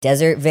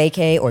Desert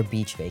vacay or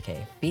beach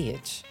vacay?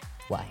 Beach.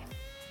 Why?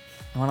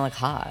 I want to look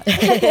hot.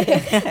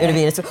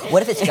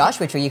 What if it's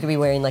Joshua Tree? You could be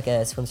wearing like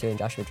a swimsuit in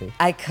Joshua Tree.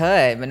 I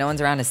could, but no one's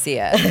around to see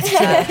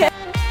it.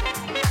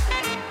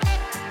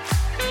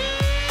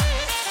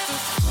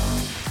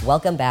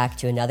 Welcome back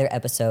to another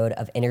episode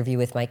of Interview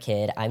with My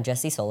Kid. I'm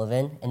Jesse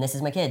Sullivan, and this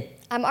is my kid.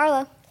 I'm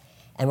Arlo.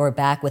 And we're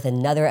back with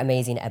another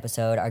amazing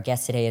episode. Our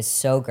guest today is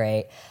so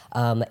great.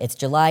 It's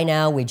July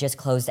now. We just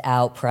closed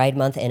out Pride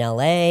Month in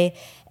LA,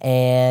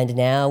 and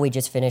now we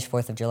just finished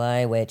 4th of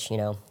July, which,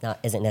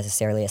 isn't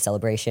necessarily a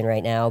celebration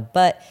right now,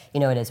 but,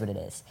 it is what it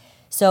is.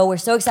 So we're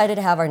so excited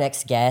to have our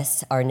next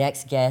guest. Our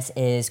next guest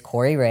is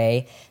Corey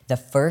Ray, the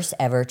first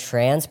ever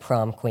trans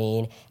prom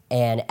queen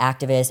and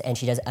activist, and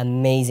she does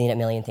amazing at a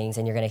million things,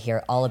 and you're going to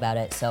hear all about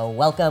it. So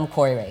welcome,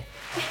 Corey Ray.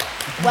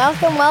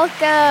 Welcome.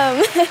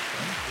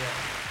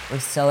 We're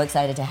so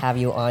excited to have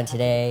you on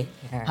today.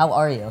 Sure. How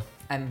are you?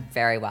 I'm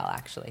very well,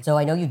 actually. So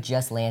I know you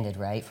just landed,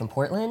 right, from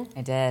Portland?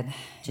 I did.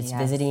 Just Yes.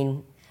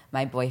 visiting.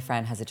 My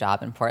boyfriend has a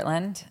job in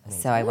Portland,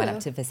 so I went up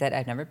to visit.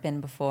 I've never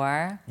been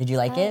before. Did you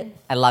like it?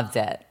 I loved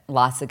it.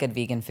 Lots of good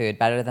vegan food,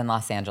 better than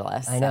Los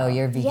Angeles. I know,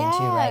 you're vegan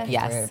too, right? 'Cause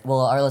Yes. Well,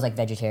 Arlo's like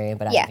vegetarian,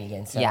 but I'm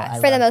vegan. So Yes.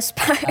 For the most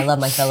part. I love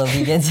my fellow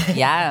vegans.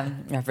 Yeah,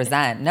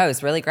 represent. No, it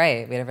was really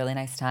great. We had a really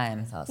nice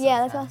time. Awesome. Yeah,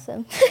 that's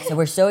awesome. So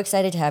we're so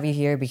excited to have you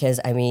here because,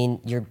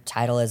 your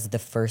title as the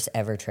first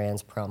ever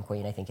trans prom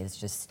queen, I think is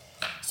just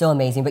so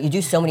amazing. But you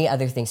do so many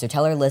other things. So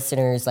tell our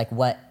listeners,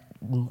 what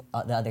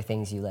the other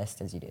things you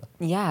list as you do.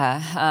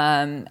 Yeah,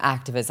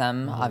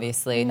 activism,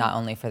 obviously, not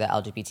only for the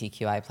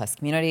LGBTQI plus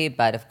community,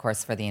 but of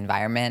course for the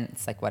environment.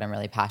 It's like what I'm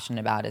really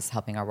passionate about is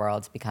helping our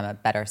world become a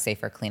better,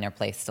 safer, cleaner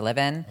place to live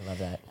in. I love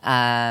that.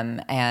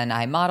 And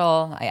I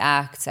model, I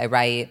act, I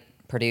write,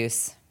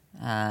 produce,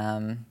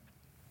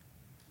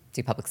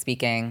 do public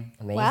speaking.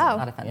 Amazing. Wow. A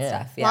lot of fun Yeah.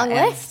 stuff. Yeah, Long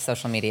and list.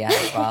 social media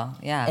as well.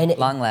 Yeah, And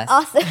long list.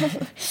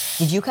 Awesome.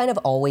 Did you kind of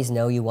always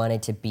know you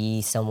wanted to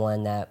be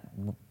someone that,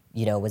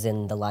 was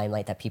in the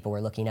limelight that people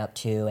were looking up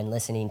to and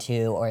listening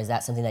to, or is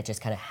that something that just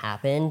kind of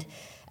happened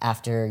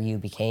after you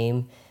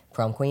became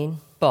prom queen?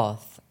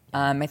 Both.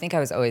 I think I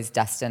was always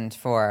destined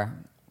for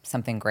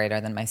something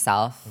greater than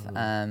myself.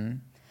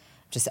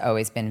 Just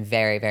always been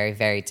very, very,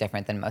 very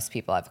different than most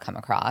people I've come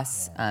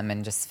across,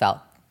 and just felt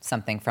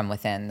something from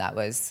within that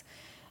was,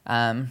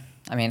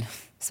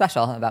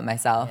 special about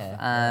myself.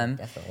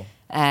 Definitely.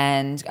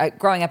 And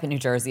growing up in New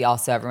Jersey,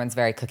 also, everyone's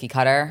very cookie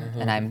cutter,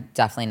 and I'm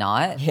definitely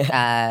not.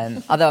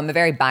 Although I'm a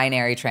very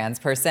binary trans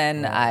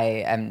person,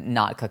 I am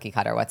not cookie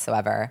cutter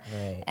whatsoever.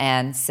 Right.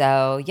 And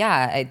so,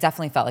 I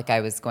definitely felt like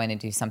I was going to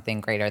do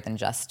something greater than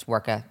just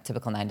work a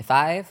typical 9 to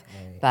 5.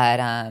 Right. But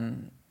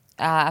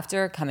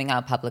after coming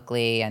out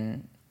publicly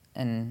and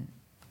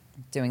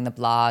doing the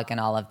blog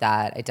and all of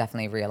that, I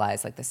definitely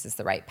realized this is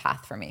the right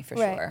path for me for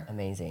Right. sure.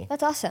 Amazing.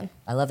 That's awesome.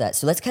 I love that.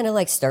 So let's kind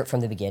of start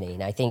from the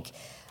beginning. I think,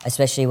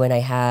 especially when I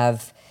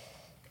have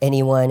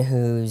anyone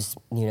who's,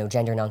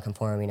 gender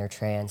nonconforming or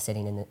trans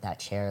sitting in that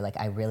chair,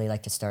 I really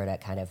like to start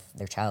at kind of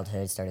their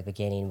childhood, start at the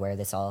beginning where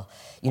this all,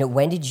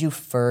 when did you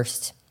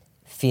first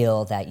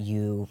feel that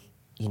you,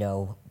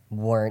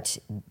 weren't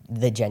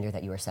the gender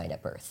that you were assigned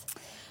at birth?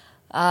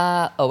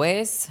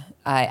 Always.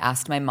 I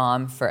asked my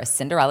mom for a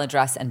Cinderella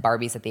dress and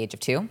Barbies at the age of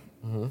 2.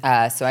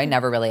 So I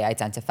never really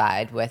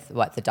identified with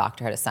what the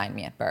doctor had assigned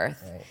me at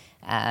birth. Right.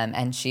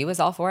 And she was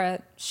all for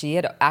it. She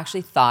had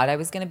actually thought I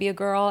was going to be a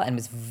girl and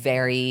was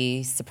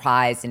very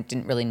surprised and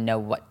didn't really know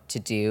what to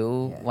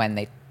do when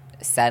they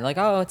said,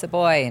 oh, it's a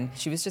boy. And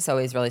she was just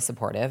always really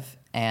supportive.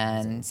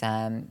 And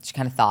she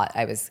kind of thought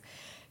I was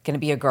going to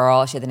be a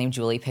girl. She had the name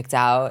Julie picked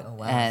out. Oh,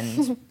 wow.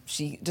 And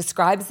she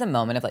describes the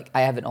moment of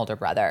I have an older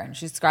brother. And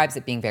she describes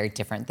it being very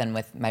different than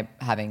with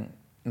having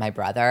my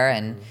brother.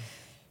 And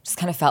just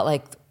kind of felt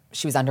like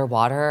she was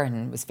underwater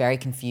and was very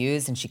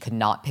confused, and she could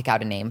not pick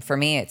out a name for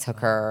me. It took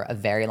her a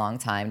very long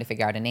time to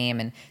figure out a name.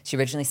 And she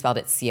originally spelled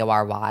it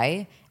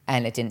Cory,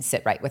 and it didn't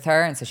sit right with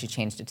her. And so she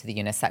changed it to the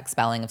unisex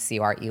spelling of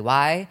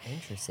Corey.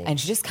 Interesting. And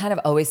she just kind of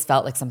always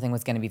felt like something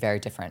was going to be very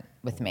different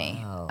with me.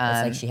 Wow.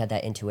 It's like she had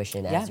that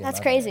intuition as your That's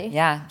mother. crazy.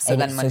 Yeah. So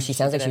she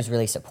sounds like she was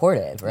really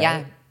supportive, right?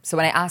 Yeah. So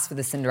when I asked for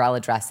the Cinderella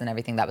dress and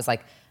everything, that was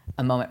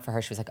a moment for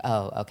her. She was like,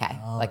 oh, okay.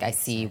 I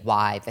see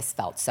why this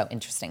felt so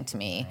interesting to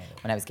me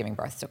when I was giving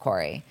birth to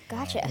Corey.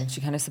 Gotcha. And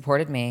she kind of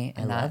supported me.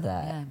 And love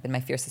that. Yeah, been my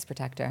fiercest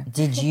protector.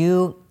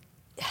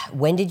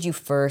 When did you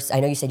first, I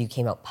know you said you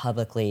came out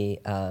publicly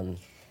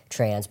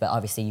trans, but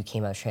obviously you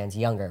came out trans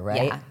younger,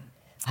 right? Yeah.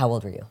 How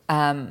old were you?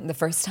 The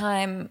first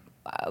time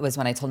was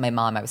when I told my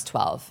mom I was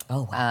 12.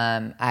 Oh,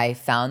 wow. I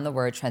found the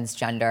word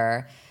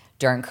transgender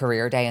during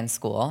career day in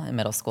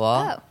middle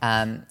school.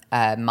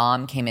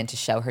 Mom came in to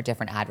show her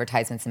different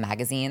advertisements in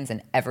magazines,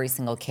 and every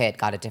single kid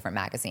got a different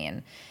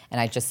magazine. And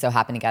I just so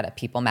happened to get a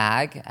People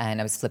mag, and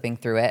I was flipping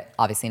through it,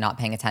 obviously not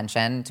paying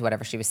attention to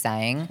whatever she was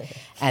saying.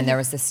 And there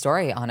was this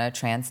story on a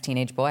trans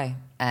teenage boy.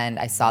 And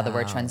I saw the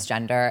word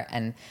transgender,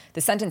 and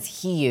the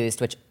sentence he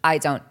used, which I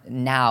don't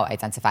now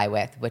identify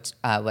with, which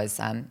was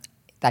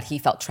that he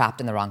felt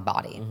trapped in the wrong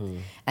body.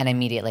 And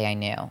immediately I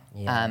knew.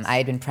 Yes. I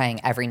had been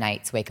praying every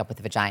night to wake up with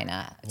a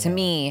vagina. To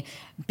me,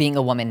 being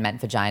a woman meant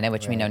vagina,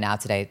 which we know now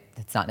today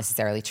that's not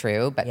necessarily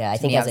true. But Yeah, I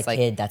to think me, as was a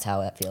kid, that's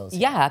how it feels.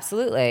 yeah,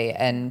 absolutely.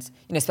 And,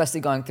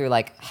 especially going through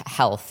like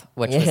health,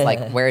 which was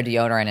like wear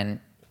deodorant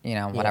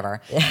and,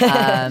 whatever.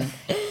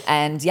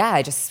 And yeah,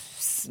 I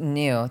just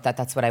knew that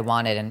that's what I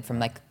wanted. And from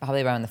like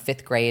probably around the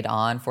 4th grade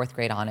on,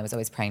 I was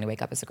always praying to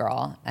wake up as a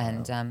girl.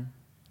 And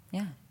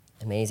yeah.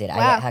 Amazing. Wow.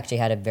 I actually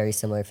had a very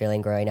similar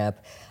feeling growing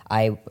up.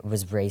 I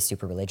was raised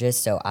super religious,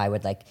 so I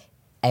would like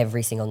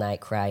every single night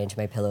cry into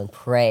my pillow and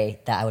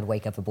pray that I would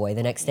wake up a boy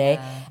the next day.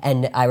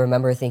 And I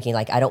remember thinking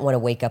like, I don't want to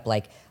wake up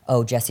like,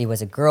 oh, Jessie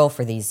was a girl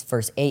for these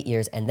first 8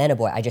 years and then a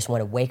boy. I just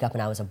want to wake up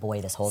and I was a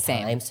boy this whole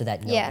Same. time so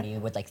that Yeah. nobody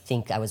would like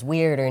think I was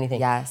weird or anything.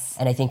 Yes.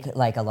 And I think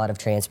like a lot of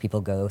trans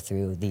people go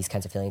through these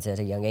kinds of feelings at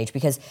a young age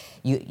because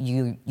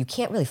you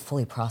can't really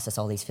fully process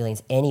all these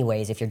feelings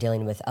anyways if you're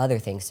dealing with other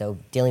things. So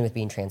dealing with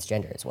being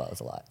transgender as well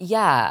is a lot.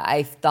 Yeah,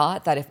 I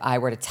thought that if I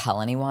were to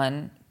tell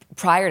anyone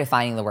prior to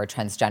finding the word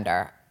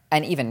transgender,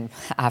 and even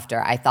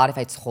after, I thought if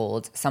I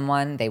told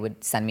someone, they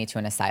would send me to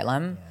an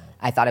asylum.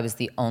 I thought I was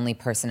the only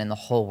person in the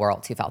whole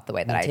world who felt the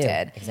way that I too.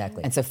 did.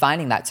 Exactly. And so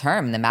finding that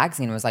term in the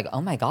magazine was like, oh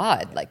my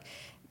God, like,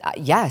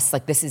 yes,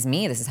 like this is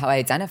me. This is how I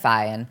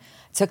identify. And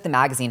took the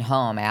magazine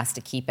home. I asked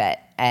to keep it.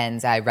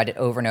 And I read it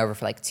over and over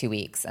for like 2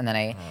 weeks. And then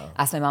I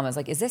asked my mom, I was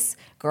like, is this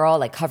girl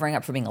like covering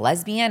up for being a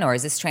lesbian or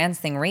is this trans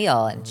thing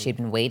real? And she'd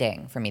been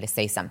waiting for me to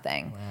say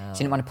something. She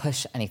didn't want to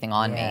push anything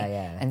on me.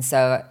 Yeah. And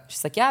so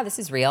she's like, yeah, this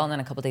is real. And then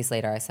a couple days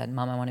later I said,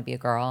 Mom, I want to be a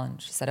girl.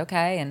 And she said,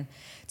 okay. And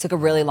it took a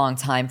really long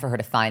time for her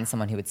to find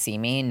someone who would see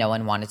me. No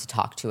one wanted to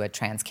talk to a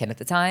trans kid at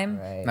the time.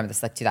 Right. Remember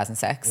this, like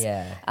 2006?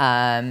 Yeah.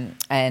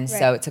 And so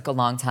Right. it took a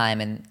long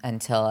time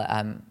until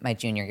my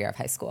junior year of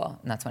high school.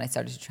 And that's when I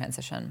started to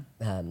transition.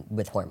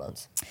 With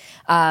hormones.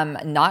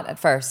 Not at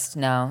first,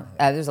 no.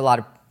 There's a lot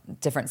of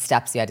different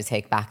steps you had to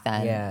take back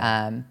then.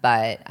 Yeah.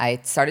 But I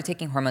started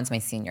taking hormones my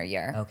senior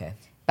year. Okay.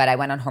 But I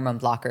went on hormone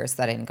blockers so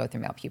that I didn't go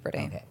through male puberty.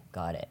 Okay,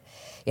 got it.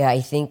 Yeah,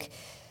 I think,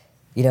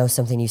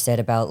 something you said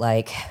about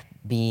like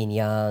being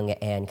young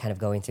and kind of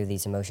going through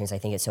these emotions, I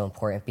think it's so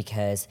important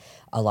because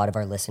a lot of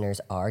our listeners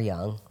are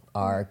young,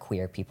 are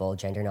queer people,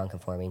 gender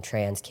nonconforming,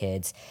 trans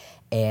kids.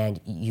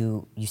 And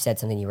you said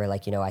something, you were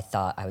like, I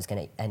thought I was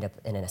going to end up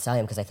in an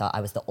asylum because I thought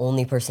I was the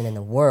only person in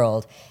the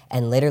world.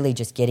 And literally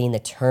just getting the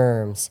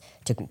terms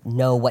to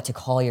know what to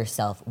call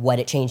yourself, what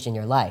it changed in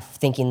your life.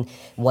 Thinking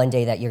one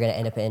day that you're going to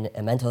end up in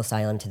a mental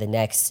asylum to the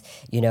next,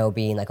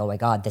 being like, oh my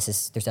God,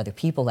 there's other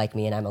people like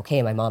me and I'm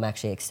okay. My mom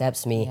actually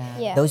accepts me.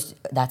 Yeah.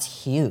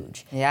 That's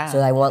huge. Yeah, So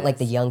I want it like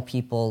the is. young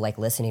people like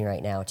listening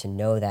right now to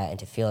know that and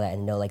to feel that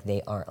and know like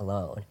they aren't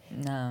alone.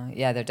 No,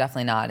 yeah, they're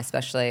definitely not.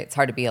 Especially, it's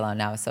hard to be alone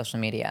now with social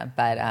media.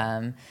 But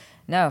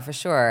no, for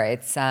sure, it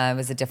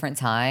was a different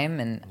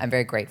time, and I'm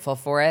very grateful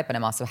for it. But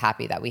I'm also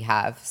happy that we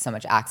have so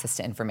much access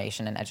to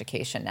information and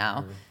education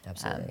now.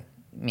 Absolutely.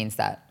 Means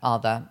that all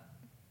the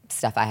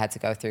stuff I had to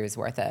go through is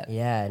worth it.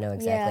 Yeah, no,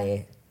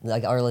 exactly.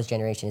 Like Arlo's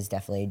generation is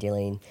definitely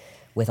dealing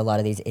with a lot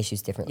of these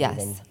issues differently Yes.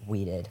 than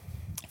we did.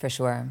 For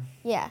sure.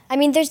 Yeah. I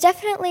mean, there's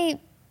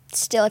definitely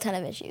still a ton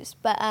of issues,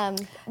 but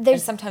And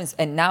there's sometimes,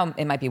 and now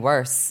it might be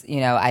worse.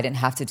 I didn't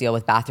have to deal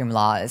with bathroom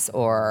laws,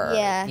 or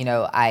Yeah.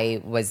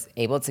 I was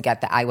able to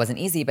get I wasn't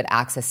easy, but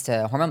access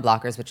to hormone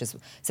blockers, which is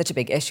such a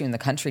big issue in the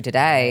country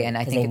today. And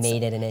I 'Cause think they it's,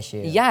 made it an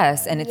issue.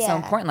 Yes, and it's so Yeah.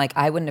 important. Like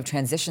I wouldn't have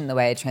transitioned the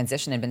way I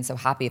transitioned and been so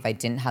happy if I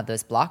didn't have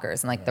those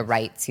blockers and like the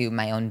right to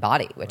my own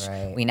body, which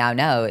Right. we now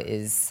know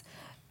is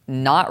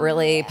not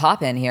really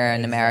poppin' here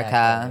in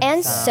America.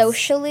 and So-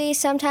 socially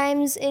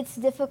sometimes it's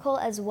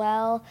difficult as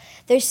well.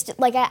 There's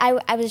like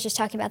I was just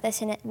talking about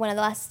this in one of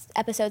the last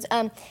episodes.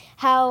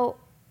 How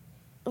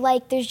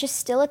like there's just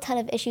still a ton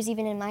of issues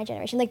even in my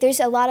generation. Like there's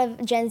a lot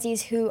of Gen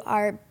Zs who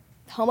are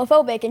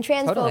homophobic and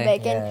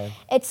transphobic, Totally. and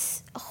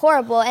it's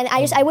horrible. And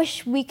I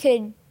wish we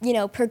could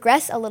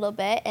progress a little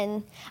bit,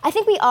 and I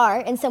think we are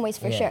in some ways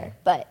for Yeah. sure,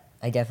 but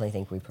I definitely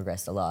think we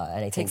progressed a lot. And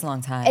I It think takes a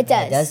long time. it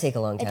does. It does take a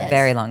long It time. does.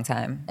 Very long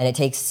time. And it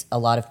takes a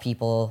lot of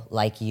people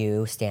like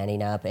you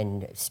standing up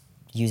and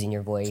using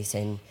your voice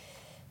and,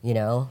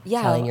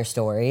 Yeah. telling your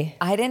story.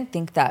 I didn't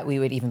think that we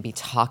would even be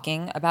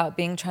talking about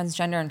being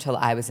transgender until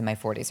I was in my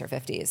 40s or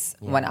 50s.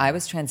 When I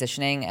was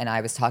transitioning and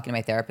I was talking to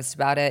my therapist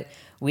about it,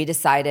 we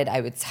decided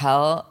I would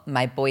tell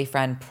my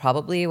boyfriend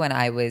probably when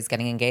I was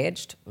getting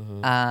engaged.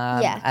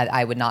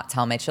 I would not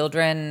tell my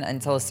children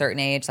until a certain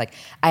age. Like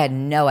I had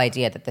no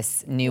idea that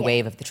this new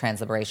wave of the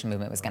trans liberation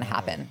movement was going to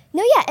happen.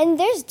 no, yeah, and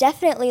there's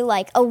definitely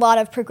like a lot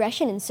of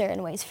progression in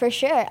certain ways for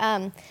sure.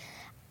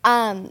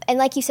 And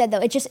like you said though,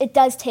 it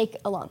does take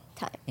a long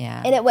time.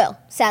 Yeah. And it will,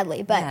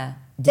 sadly, but Yeah.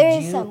 there Did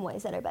is you- some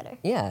ways that are better.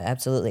 Yeah,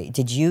 absolutely.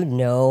 Did you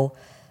know,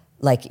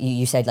 like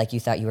you said, like you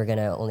thought you were going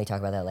to only talk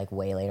about that like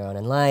way later on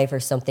in life or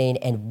something,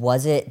 and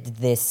was it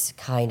this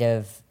kind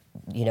of,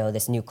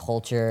 this new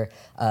culture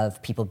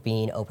of people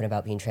being open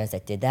about being trans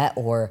that did that?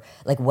 Or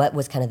like what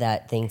was kind of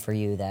that thing for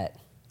you that...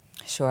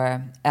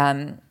 Sure.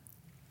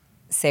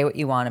 say what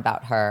you want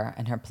about her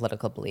and her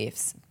political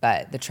beliefs,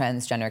 but the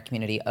transgender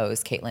community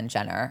owes Caitlyn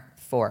Jenner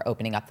for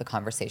opening up the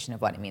conversation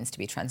of what it means to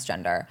be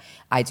transgender.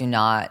 I do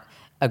not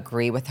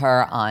agree with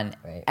her on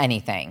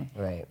anything.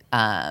 Right.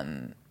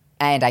 And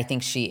I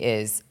think she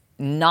is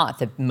not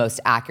the most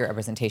accurate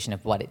representation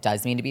of what it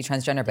does mean to be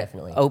transgender, but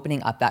Definitely.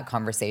 opening up that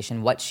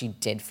conversation, what she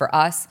did for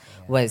us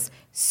was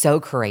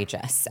so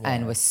courageous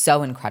and was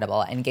so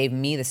incredible and gave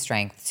me the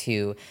strength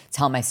to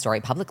tell my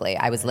story publicly.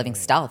 I was living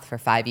stealth for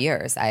 5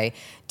 years. I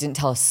didn't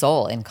tell a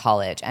soul in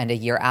college and a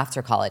year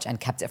after college, and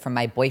kept it from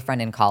my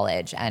boyfriend in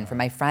college and from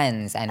my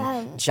friends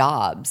and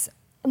jobs.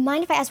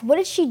 Mind if I ask, what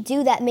did she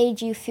do that made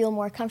you feel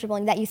more comfortable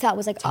and that you thought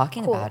was like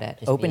Talking cool? about it,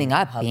 Just opening being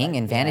up, public. being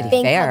in Vanity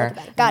Being Fair. public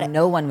about it. Got it.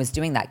 No one was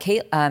doing that.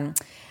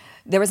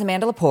 There was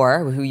Amanda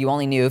Lepore, who you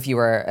only knew if you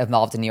were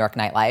involved in New York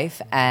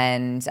nightlife,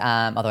 and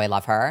although I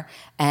love her.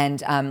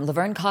 And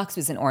Laverne Cox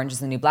was in Orange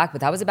is the New Black,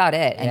 but that was about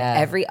it. And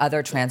every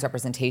other trans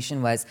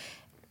representation was,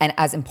 and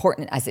as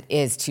important as it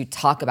is to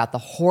talk about the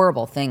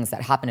horrible things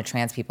that happen to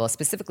trans people,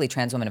 specifically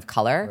trans women of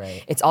color,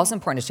 it's also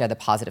important to share the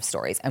positive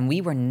stories. And we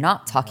were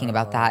not talking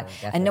about that.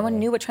 And no one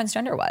knew what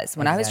transgender was.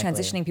 When I was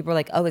transitioning, people were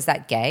like, oh, is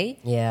that gay?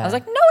 Yeah. I was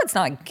like, no, it's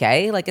not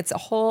gay. Like, it's a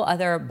whole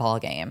other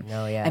ballgame.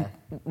 No, yeah. And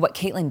what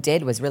Caitlyn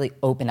did was really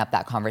open up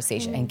that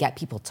conversation and get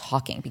people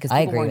talking, because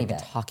I people agree weren't with even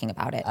that. talking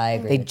about it. I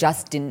agree They with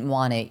just didn't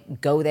want to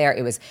go there.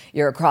 It was,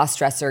 you're a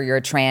cross-dresser, you're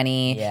a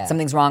tranny, Yeah.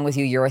 something's wrong with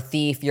you, you're a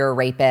thief, you're a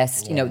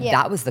rapist. You know,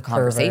 that was the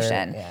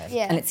conversation.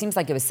 Yeah. And it seems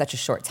like it was such a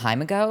short time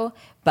ago,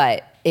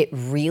 but it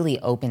really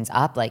opens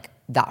up like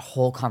that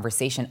whole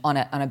conversation on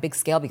a big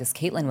scale, because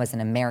Caitlyn was an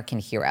American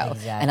hero,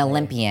 an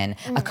Olympian,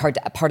 a part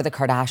of the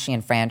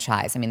Kardashian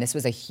franchise. I mean, this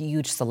was a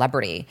huge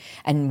celebrity,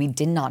 and we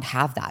did not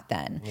have that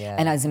then. Yeah.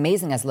 And as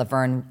amazing as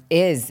Laverne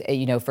is,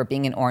 you know, for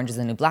being in Orange is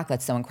the New Black,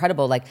 that's so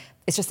incredible. Like,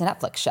 it's just a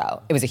Netflix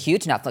show. It was a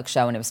huge Netflix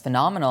show, and it was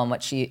phenomenal, and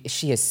what she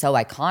is so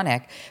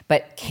iconic.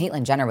 But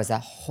Caitlyn Jenner was a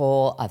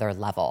whole other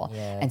level.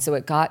 Yeah. And so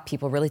it got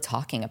people really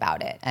talking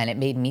about it, and it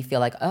made me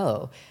feel like,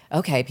 oh,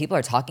 okay, people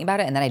are talking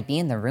about it. And then I'd be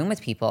in the room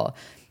with people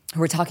who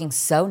were talking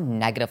so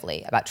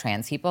negatively about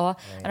trans people.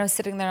 And I was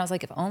sitting there and I was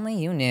like, if only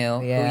you knew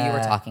who you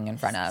were talking in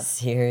front of.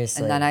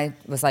 Seriously. And then I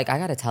was like, I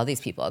got to tell these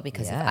people,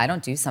 because if I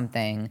don't do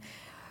something,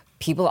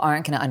 people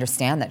aren't going to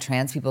understand that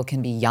trans people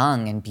can be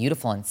young and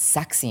beautiful and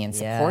sexy and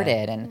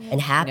supported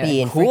and happy you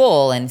know, and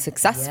cool and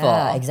successful.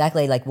 Yeah,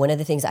 exactly. Like, one of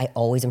the things I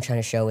always am trying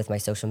to show with my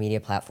social media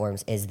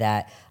platforms is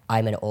that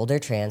I'm an older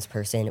trans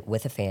person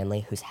with a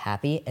family who's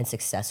happy and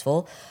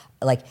successful.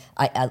 Like,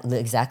 I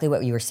exactly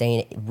what you were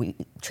saying,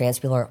 trans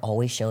people are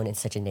always shown in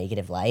such a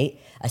negative light,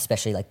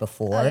 especially like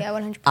before. Oh, yeah,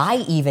 100%.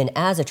 I even,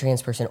 as a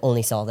trans person,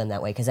 only saw them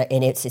that way,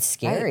 and it's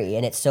scary,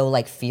 and it's so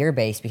like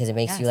fear-based, because it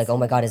makes you like, oh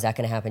my God, is that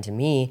going to happen to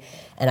me?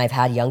 And I've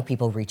had young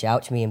people reach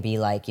out to me and be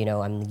like, you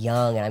know, I'm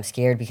young and I'm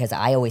scared, because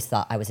I always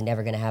thought I was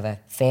never going to have a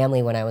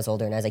family when I was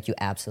older, and I was like, you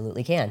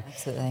absolutely can.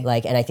 Absolutely.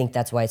 Like, and I think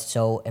that's why it's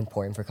so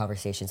important for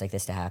conversations like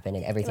this to happen,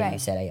 and everything you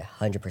said, I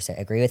 100%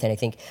 agree with. And I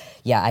think,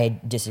 I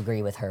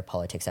disagree with her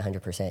politics 100%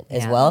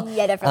 as well.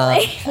 Yeah,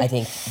 definitely. I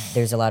think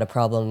there's a lot of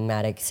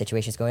problematic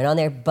situations going on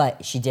there,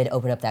 but she did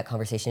open up that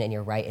conversation, and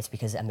you're right, it's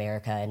because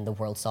America and the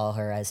world saw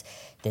her as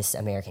this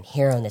American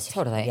hero, and this,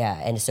 Totally.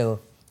 and so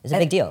it's a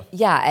big deal.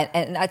 Yeah,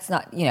 and that's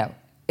not, you know,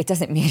 it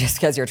doesn't mean just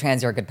because you're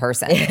trans, you're a good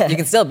person. You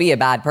can still be a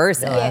bad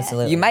person. No,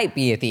 absolutely. You might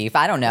be a thief.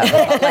 I don't know.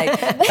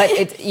 But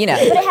it's, you know.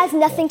 But it has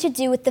nothing to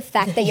do with the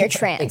fact that you're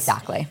trans.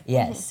 Exactly.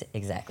 Yes,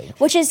 exactly.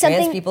 Which is trans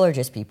something- people are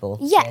just people.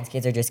 Yeah. Trans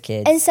kids are just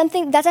kids.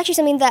 And that's actually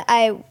something that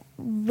I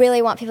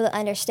really want people to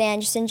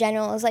understand just in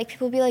general, is like,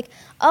 people be like,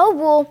 oh,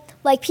 well,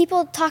 like,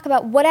 people talk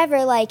about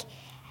whatever, like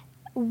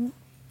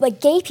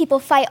gay people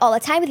fight all the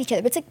time with each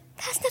other, but it's like,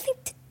 that has nothing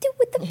to do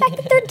with the fact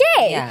that they're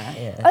gay.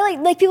 Yeah. Or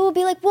like people will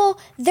be like, well,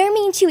 they're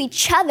mean to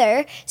each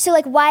other, so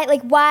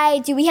why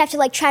do we have to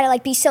like try to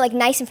like be so like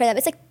nice in front of them?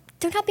 It's like,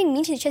 they're not being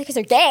mean to each other because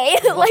they're gay.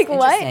 Like,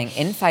 what?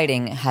 Interesting.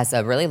 Infighting has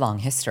a really long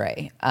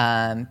history,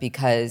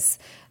 because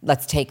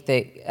let's take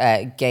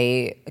the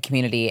gay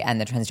community and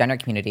the transgender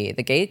community.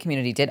 The gay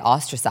community did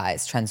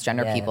ostracize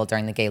transgender people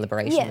during the gay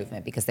liberation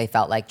movement, because they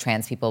felt like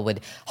trans people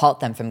would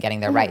halt them from getting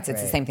their rights.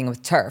 It's the same thing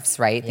with TERFs,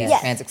 right? These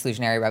Yes. trans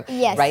exclusionary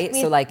Yes. right?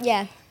 So like,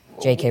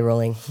 J.K.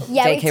 Rowling.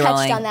 Yeah, we J.K. touched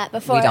Rowling, on that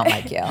before. We don't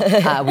like you.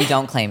 We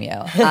don't claim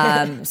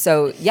you.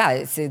 So yeah,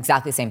 it's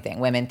exactly the same thing.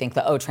 Women think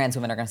that, trans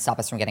women are going to stop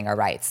us from getting our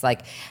rights.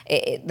 Like,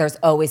 there's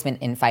always been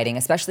infighting,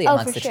 especially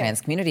amongst the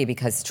trans community,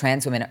 because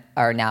trans women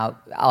are now,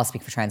 I'll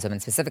speak for trans women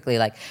specifically,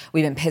 like,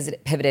 we've been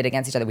pivoted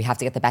against each other. We have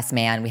to get the best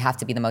man. We have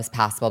to be the most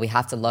passable. We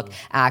have to look,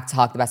 act,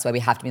 talk the best way. We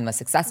have to be the most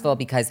successful,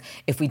 because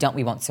if we don't,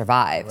 we won't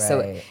survive. Right.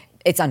 So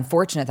it's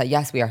unfortunate that,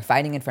 yes, we are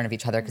fighting in front of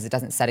each other, because it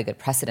doesn't set a good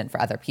precedent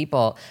for other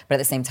people. But at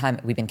the same time,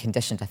 we've been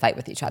conditioned to fight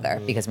with each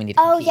other because we need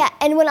to compete. Yeah,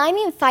 and when I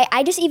mean fight,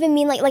 I just even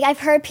mean like I've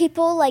heard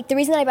people, like, the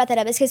reason that I brought that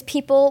up is because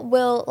people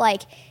will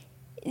like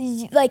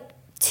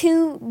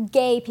two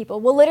gay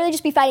people will literally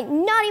just be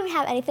fighting, not even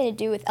have anything to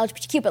do with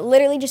LGBTQ, but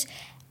literally just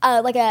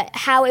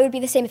how it would be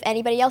the same if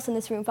anybody else in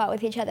this room fought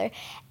with each other.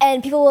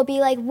 And people will be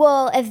like,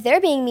 well, if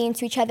they're being mean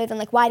to each other, then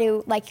like why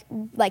do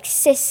like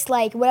cis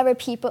like whatever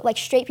people like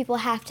straight people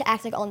have to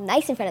act like all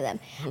nice in front of them?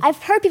 I've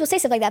heard people say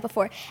stuff like that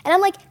before, and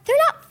I'm like, they're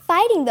not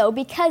fighting though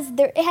because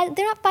they're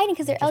not fighting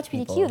because they're LGBTQ.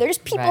 People. They're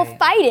just people Right.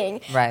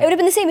 fighting. Right. It would have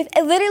been the same if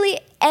literally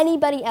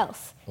anybody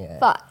else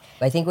fought.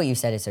 But I think what you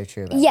said is so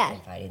true about Yeah.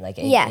 fighting. Like,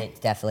 Yeah. it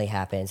definitely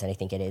happens, and I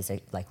think it is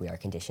like we are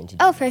conditioned to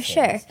do Oh, these for things.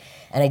 sure.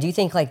 And I do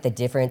think like the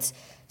difference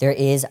there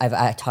is.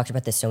 I talked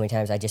about this so many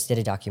times. I just did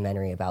a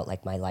documentary about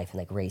like my life and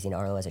like raising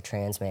Arlo as a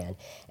trans man,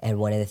 and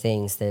one of the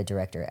things the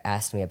director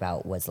asked me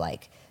about was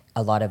like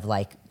a lot of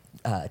like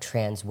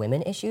trans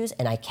women issues,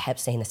 and I kept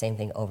saying the same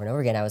thing over and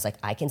over again. I was like,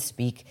 I can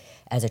speak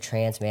as a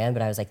trans man,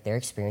 but I was like, their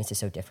experience is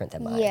so different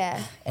than mine.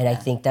 Yeah. And I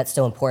think that's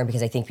so important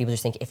because I think people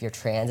just think if you're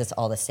trans, it's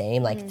all the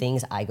same. Like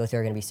things I go through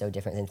are going to be so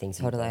different than things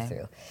you Totally. go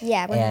through.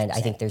 Yeah, And I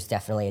 100%. think there's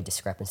definitely a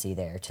discrepancy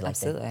there to like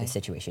the Absolutely.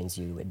 situations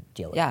you would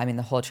deal with. Yeah, I mean,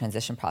 the whole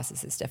transition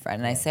process is different.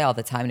 And I say all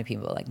the time to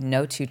people, like,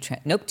 no two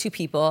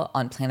people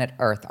on planet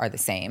Earth are the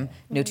same.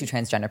 No two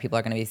transgender people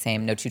are going to be the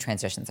same. No two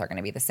transitions are going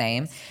to be the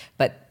same.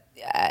 But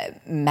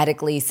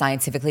medically,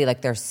 scientifically,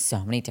 like, there's so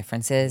many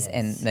differences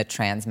in the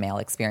trans male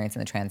experience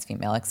and the trans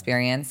female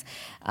experience.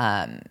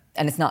 And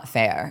it's not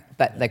fair.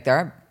 But, like, there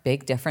are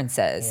big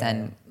differences.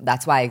 And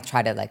that's why I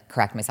try to, like,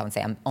 correct myself and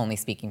say I'm only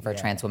speaking for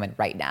trans women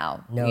right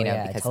now. No, you know,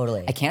 yeah, because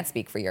totally. I can't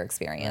speak for your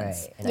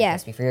experience. Right. And Yeah. I can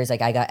speak for years.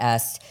 Like I got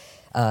asked,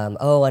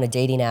 on a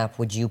dating app,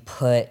 would you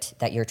put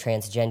that you're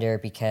transgender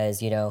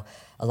because, you know,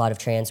 a lot of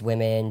trans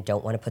women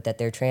don't want to put that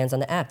they're trans on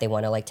the app. They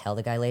want to like tell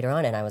the guy later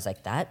on. And I was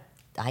like, that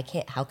I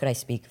can't, how could I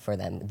speak for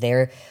them?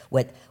 They're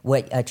what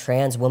a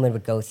trans woman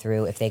would go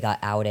through if they got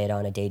outed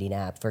on a dating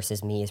app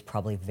versus me is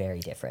probably very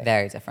different.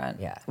 Very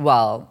different. Yeah.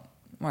 Well,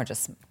 more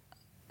just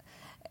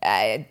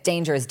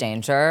danger is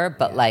danger,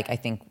 but like I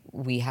think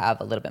we have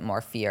a little bit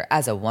more fear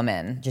as a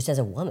woman. Just as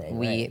a woman.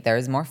 right? There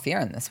is more fear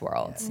in this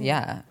world.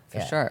 Yeah, for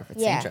Yeah. sure.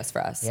 It's Yeah. dangerous for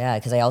us. Yeah,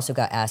 because I also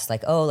got asked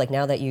like, oh, like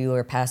now that you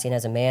are passing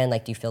as a man,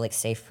 like do you feel like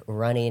safe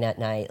running at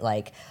night,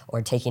 like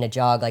or taking a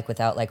jog, like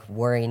without like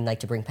worrying like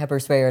to bring pepper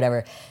spray or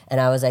whatever? And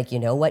I was like, you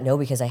know what? No,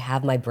 because I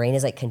have my brain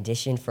is like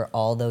conditioned for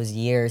all those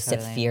years to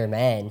Totally. fear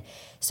men.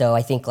 So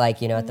I think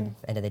like, you know, at the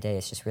end of the day,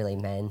 it's just really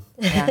men.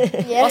 Yeah.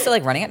 Yeah. Also,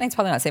 like running at night's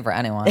probably not safe for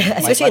anyone. Like,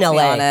 Especially in let's be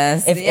LA.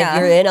 honest. If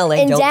you're in LA,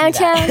 In don't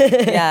downtown. do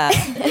that.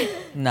 Yeah.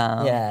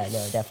 No. Yeah,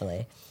 no,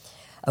 definitely.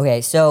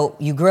 Okay, so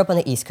you grew up on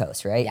the East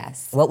Coast, right?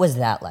 Yes. What was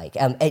that like?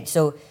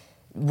 So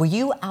were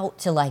you out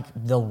to like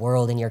the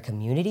world in your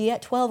community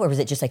at 12 or was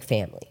it just like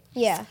family?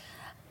 Yeah.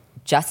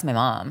 Just my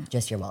mom.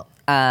 Just your mom?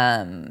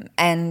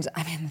 And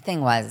I mean, the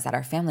thing was that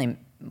our family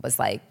was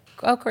like,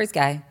 oh, Corey's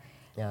gay.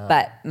 Yeah.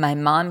 But my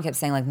mom kept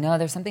saying like, no,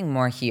 there's something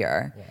more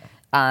here.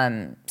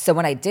 So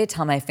when I did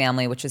tell my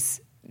family, which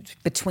is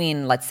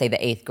between, let's say, the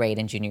 8th grade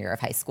and junior year of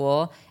high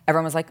school,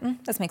 everyone was like,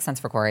 this makes sense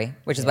for Corey,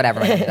 which is what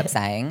everyone ended up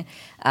saying.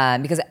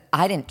 Because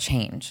I didn't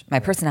change. My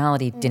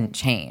personality didn't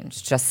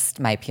change, just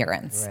my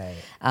appearance.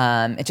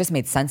 Right. It just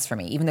made sense for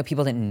me. Even though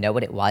people didn't know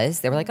what it was,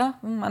 they were like, oh,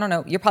 I don't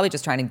know. You're probably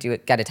just trying to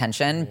get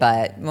attention,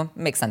 but well, it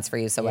makes sense for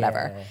you, so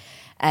whatever. Yeah.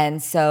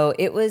 And so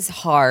it was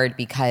hard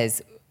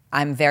because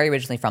I'm very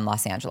originally from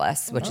Los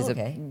Angeles, which is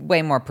okay. a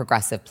way more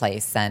progressive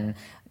place than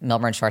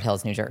Milburn Short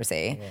Hills, New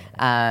Jersey.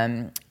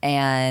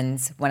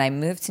 And when I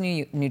moved to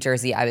New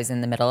Jersey, I was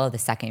in the middle of the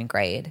 2nd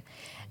grade.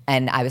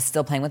 And I was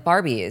still playing with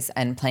Barbies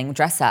and playing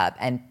dress up.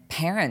 And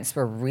parents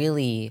were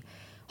really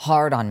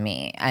hard on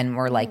me and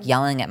were like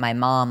yelling at my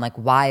mom, like,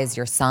 why is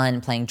your son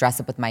playing dress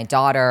up with my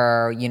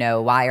daughter? You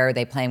know, why are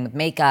they playing with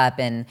makeup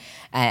and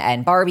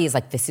Barbies?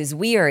 Like, this is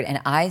weird. And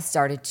I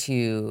started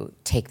to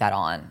take that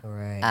on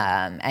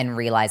and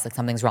realize like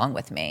something's wrong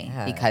with me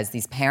because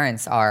these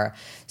parents are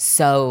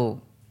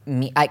so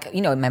my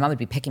mom would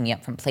be picking me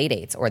up from play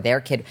dates or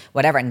their kid,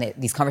 whatever, and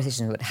these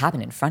conversations would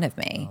happen in front of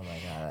me. Oh my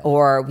God.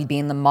 Or we'd be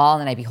in the mall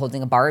and I'd be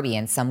holding a Barbie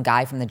and some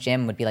guy from the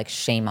gym would be like,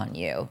 shame on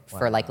you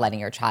for like letting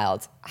your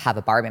child have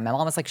a Barbie. And my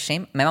mom was like,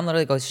 my mom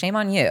literally goes, shame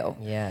on you.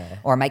 Yeah.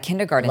 Or my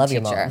kindergarten Love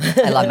your teacher.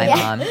 mom. I love my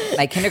mom.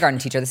 My kindergarten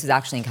teacher, this was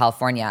actually in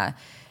California.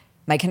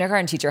 My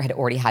kindergarten teacher had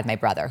already had my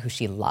brother who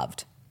she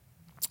loved.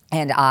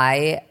 And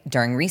I,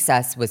 during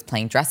recess, was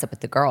playing dress up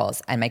with the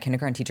girls. And my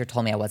kindergarten teacher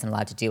told me I wasn't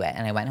allowed to do it.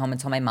 And I went home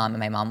and told my mom. And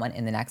my mom went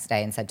in the next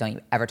day and said, don't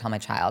you ever tell my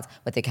child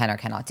what they can or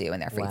cannot do in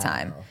their free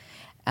time.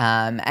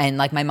 And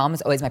like my mom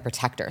was always my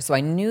protector. So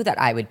I knew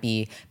that I would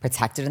be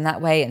protected in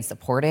that way and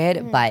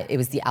supported. But it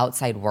was the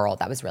outside world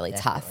that was really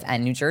tough.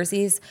 And New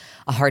Jersey's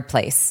a hard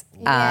place.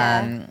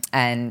 Yeah.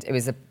 And it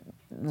was a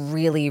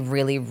really,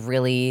 really,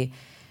 really...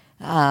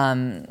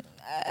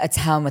 a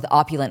town with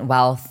opulent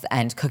wealth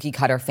and cookie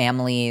cutter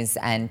families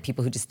and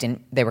people who just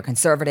they were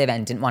conservative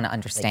and didn't want to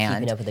understand. Like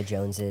keeping up with the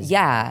Joneses.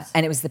 Yeah,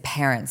 and it was the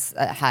parents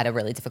that had a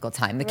really difficult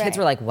time. The kids Right.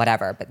 were like,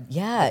 whatever, but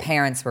Yeah. the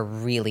parents were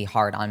really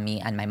hard on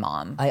me and my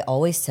mom. I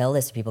always tell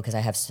this to people because I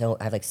have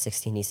like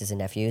 16 nieces and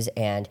nephews,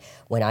 and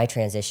when I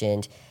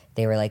transitioned,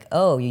 they were like,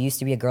 "Oh, you used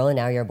to be a girl and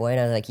now you're a boy," and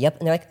I was like, "Yep,"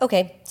 and they're like,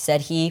 "Okay," said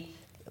he.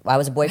 I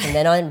was a boy from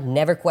then on,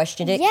 never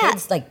questioned it. Yeah.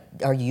 Kids like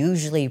are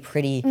usually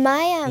pretty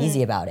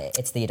easy about it.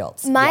 It's the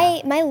adults.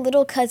 My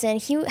little cousin,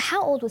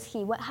 how old was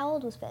he? How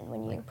old was Ben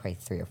when you? Like probably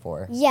 3 or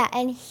 4. Yeah,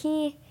 and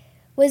he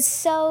was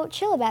so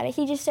chill about it.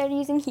 He just started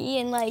using he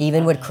and like He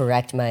even would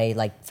correct my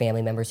like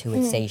family members who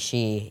would say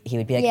she. He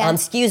would be like,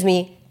 excuse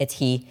me, it's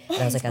he.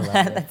 And I was like, I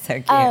love it. That's so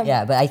cute.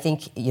 Yeah, but I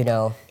think,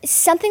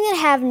 something that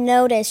I have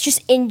noticed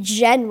just in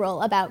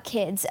general about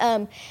kids,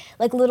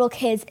 like little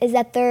kids, is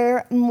that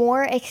they're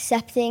more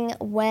accepting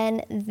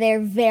when they're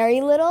very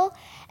little,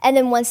 and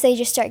then once they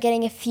just start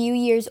getting a few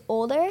years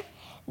older,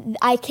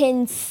 I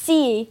can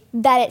see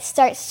that it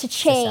starts to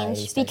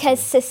change because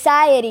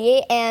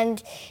society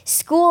and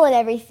school and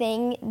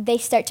everything, they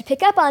start to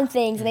pick up on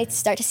things and they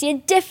start to see a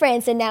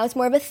difference, and now it's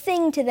more of a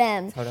thing to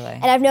them. Totally.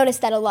 And I've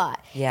noticed that a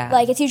lot. Yeah.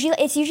 Like it's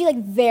usually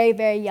like very,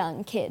 very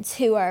young kids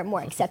who are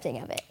more accepting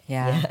of it.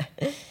 Yeah.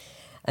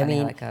 I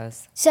mean, how it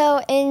goes.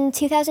 So in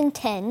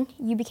 2010,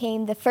 you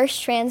became the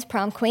first trans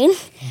prom queen.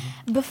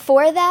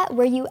 Before that,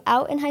 were you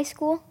out in high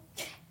school?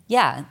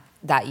 Yeah,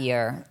 that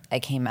year I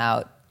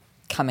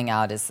coming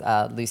out is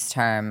a loose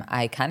term.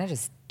 I kind of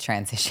just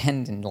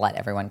transitioned and let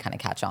everyone kind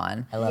of catch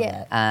on. I love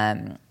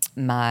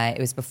that. It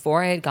was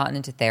before I had gotten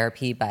into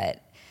therapy, but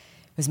it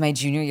was my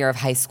junior year of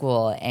high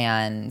school,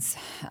 and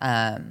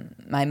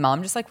my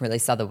mom just like really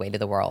saw the weight of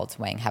the world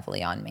weighing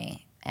heavily on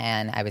me,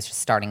 and I was just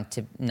starting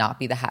to not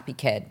be the happy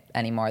kid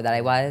anymore that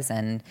I was,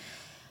 and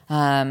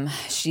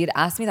she had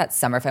asked me that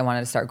summer if I wanted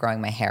to start growing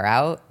my hair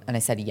out, and I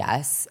said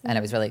yes, and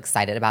I was really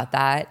excited about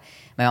that.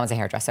 My mom was a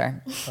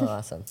hairdresser. Oh,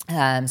 awesome.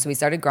 So we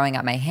started growing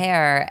out my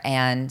hair,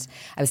 and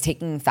I was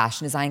taking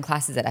fashion design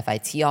classes at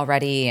FIT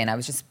already, and I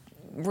was just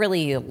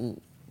really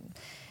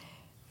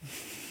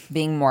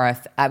being more,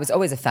 I was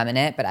always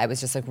effeminate, but I was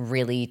just like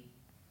really,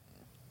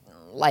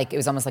 like it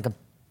was almost like a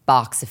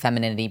box of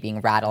femininity being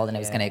rattled, and it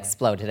was going to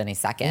explode at any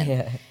second.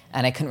 Yeah.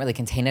 And I couldn't really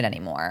contain it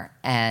anymore.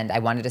 And I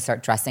wanted to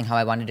start dressing how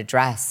I wanted to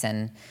dress.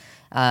 And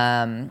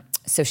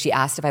so she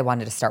asked if I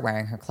wanted to start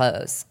wearing her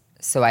clothes.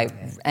 So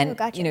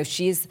gotcha.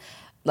 She's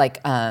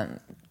like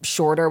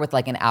shorter with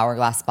like an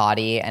hourglass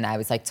body, and I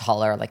was like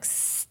taller, like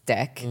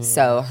stick.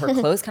 So her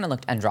clothes kind of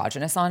looked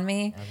androgynous on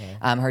me.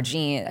 Her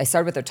jeans, I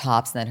started with her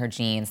tops, and then her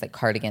jeans, like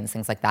cardigans,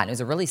 things like that. And it was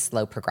a really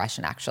slow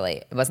progression, actually.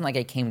 It wasn't like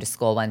I came to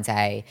school one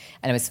day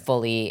and I was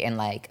fully in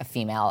like a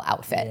female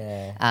outfit.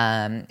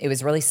 Yeah. It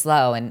was really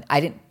slow, and I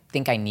didn't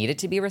think I needed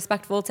to be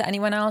respectful to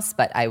anyone else,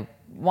 but I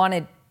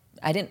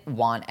didn't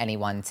want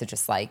anyone to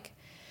just like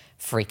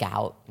freak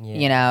out.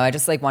 I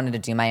just like wanted to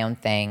do my own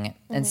thing.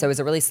 And so it was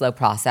a really slow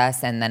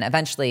process. And then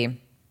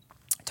eventually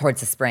towards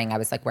the spring, I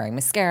was like wearing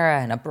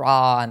mascara and a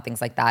bra and things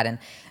like that. And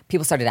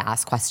people started to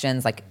ask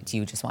questions like, do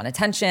you just want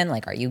attention?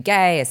 Like, are you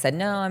gay? I said,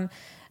 no,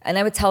 and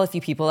I would tell a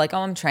few people like, oh,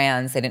 I'm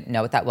trans. They didn't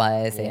know what that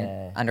was. They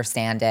didn't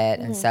understand it.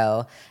 And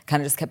so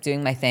kind of just kept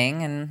doing my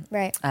thing.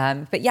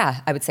 And, but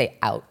yeah, I would say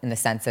out in the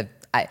sense of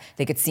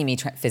they could see me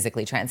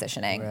physically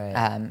transitioning.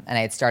 Right. And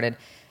I had started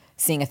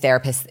seeing a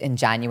therapist in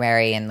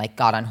January and like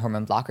got on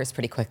hormone blockers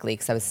pretty quickly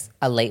because I was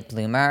a late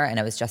bloomer and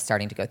I was just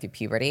starting to go through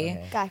puberty.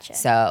 Okay. Gotcha.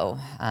 So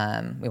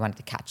we wanted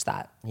to catch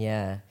that.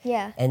 Yeah.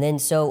 Yeah. And then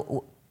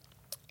so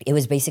it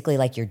was basically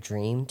like your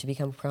dream to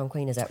become prom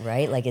queen, is that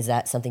right? Like, is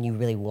that something you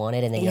really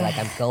wanted and then you're like,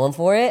 I'm going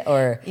for it?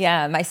 Or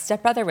yeah, my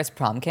stepbrother was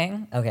prom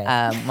king. Okay.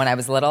 When I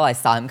was little, I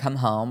saw him come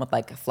home with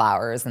like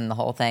flowers and the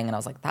whole thing, and I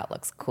was like, that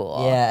looks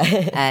cool.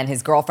 Yeah. And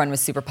his girlfriend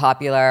was super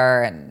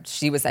popular, and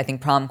she was, I think,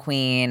 prom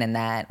queen,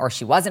 or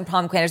she wasn't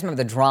prom queen. I just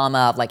remember the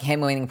drama of like him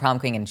winning prom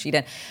queen and she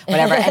didn't,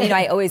 whatever. And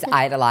I always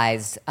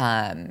idolized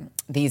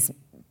these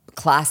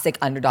classic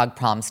underdog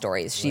prom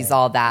stories. She's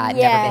all that,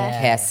 never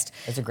been kissed.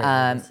 It's a great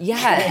movie. Yeah,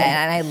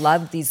 and I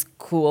loved these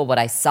what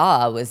I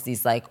saw was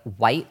these like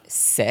white,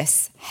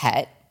 cis,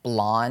 het,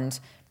 blonde,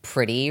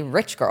 pretty,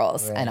 rich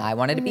girls. Right. And I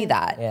wanted to be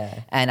that.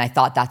 Yeah. And I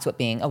thought that's what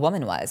being a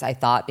woman was. I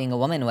thought being a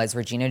woman was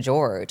Regina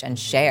George and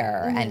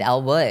Cher and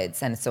Elle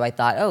Woods. And so I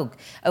thought, oh,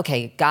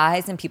 okay,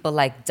 guys and people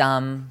like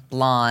dumb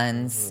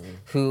blondes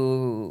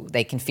who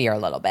they can fear a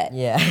little bit.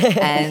 Yeah.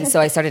 And so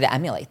I started to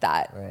emulate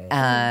that.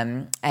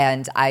 Right.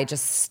 And I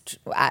just,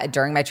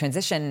 during my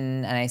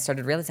transition, and I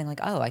started realizing like,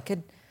 oh,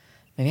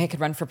 maybe I could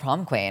run for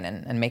prom queen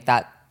and make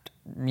that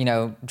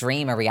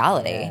dream a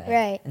reality. Yeah.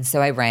 Right. And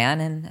so I ran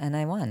and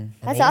I won.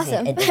 That's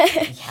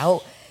Amazing.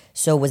 awesome.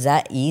 So was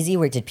that easy?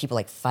 Or did people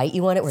like fight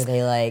you on it? Were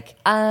they like?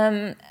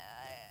 The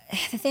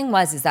thing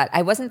is that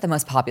I wasn't the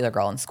most popular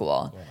girl in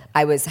school. Yeah.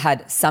 I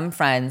had some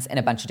friends in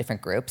a bunch of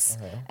different groups.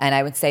 And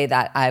I would say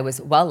that I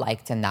was well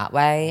liked in that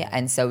way.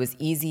 And so it was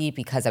easy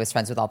because I was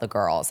friends with all the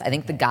girls. I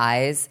think the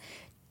guys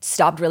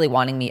stopped really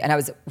wanting me, and I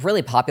was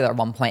really popular at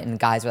one point, and the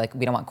guys were like,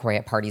 we don't want Corey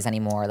at parties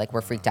anymore, like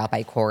we're freaked out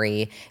by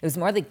Corey. It was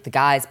more like the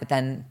guys, but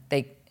then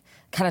they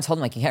kind of told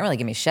him like, you can't really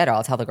give me shit or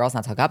I'll tell the girls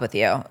not to hook up with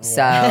you. Yeah.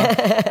 So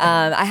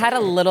I had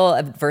a little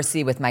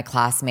adversity with my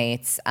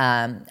classmates.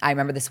 I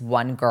remember this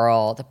one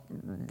girl, the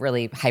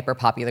really hyper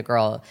popular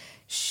girl,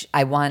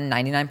 I won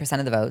 99%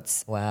 of the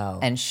votes. Wow.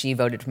 And she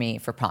voted for me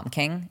for prom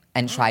king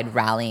and tried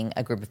rallying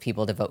a group of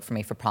people to vote for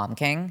me for prom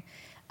king.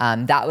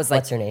 That was like,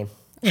 what's her name?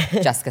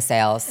 Jessica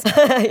Sales.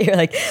 You're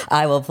like,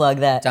 I will plug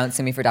that. Don't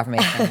sue me for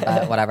defamation,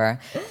 but whatever.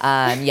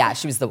 Yeah,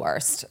 she was the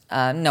worst.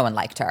 No one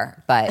liked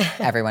her, but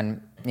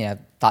everyone,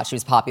 thought she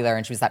was popular,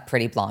 and she was that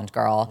pretty blonde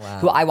girl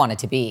who I wanted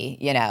to be,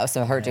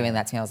 So her doing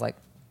that to me, I was like,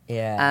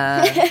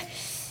 yeah.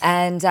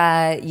 And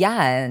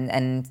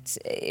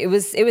it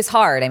was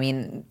hard. I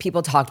mean,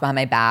 people talked behind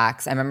my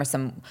backs. I remember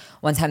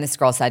one time this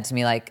girl said to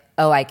me like,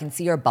 "Oh, I can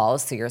see your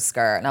balls through your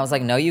skirt," and I was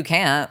like, "No, you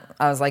can't."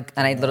 I was like,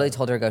 and I literally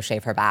told her to go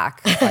shave her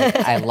back. Like,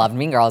 I loved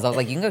Mean Girls. I was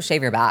like, "You can go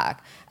shave your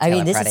back." I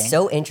mean, this is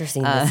so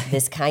interesting.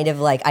 This kind of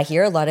like, I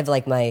hear a lot of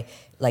like my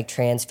like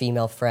trans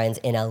female friends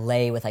in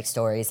LA with like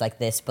stories like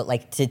this, but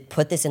like to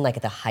put this in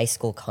like the high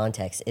school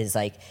context is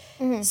like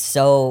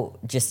so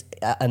just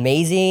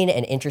amazing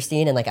and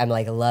interesting, and like I'm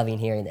like loving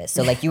hearing this.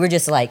 So like you were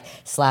just like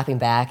slapping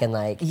back and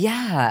like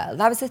yeah,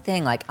 that was the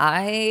thing. Like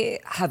I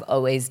have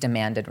always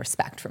demanded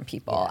respect from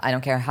people. Yeah. I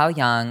don't care how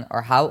young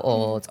or how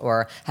old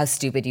or how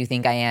stupid you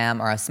think I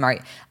am or how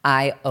smart.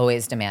 I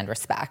always demand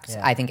respect.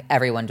 Yeah. I think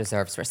everyone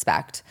deserves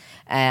respect.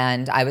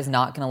 And I was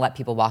not going to let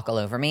people walk all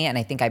over me. And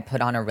I think I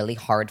put on a really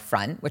hard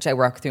front, which I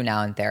work through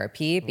now in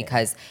therapy,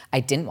 because I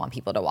didn't want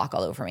people to walk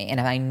all over me. And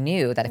if I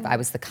knew that if I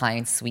was the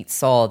kind, sweet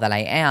soul that I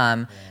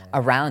am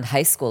around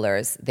high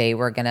schoolers, they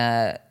were going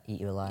to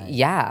eat you alive.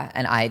 Yeah.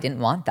 And I didn't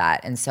want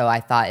that. And so I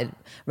thought it'd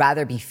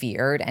rather be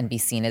feared and be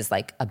seen as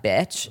like a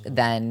bitch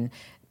than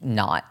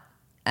not.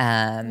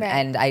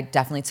 And I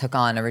definitely took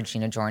on a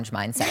Regina George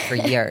mindset for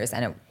years,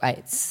 and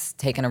it's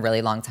taken a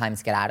really long time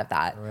to get out of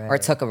that, or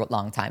it took a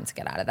long time to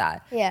get out of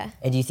that. Yeah.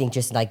 And do you think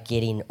just like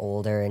getting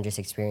older and just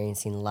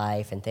experiencing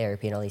life and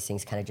therapy and all these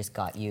things kind of just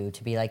got you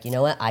to be like, you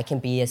know what, I can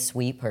be a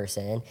sweet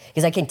person?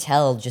 Because I can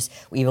tell just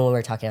even when we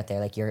were talking out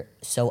there, like you're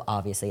so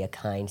obviously a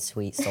kind,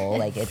 sweet soul.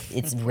 Like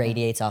it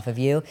radiates off of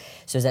you.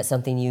 So is that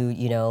something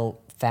you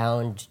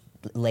found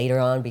later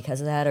on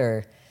because of that,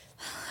 or?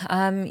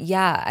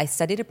 Yeah, I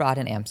studied abroad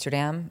in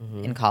Amsterdam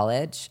in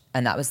college,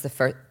 and that was the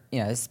first, it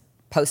was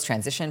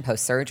post-transition,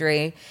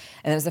 post-surgery,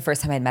 and it was the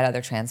first time I'd met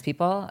other trans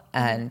people,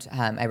 and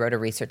I wrote a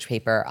research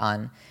paper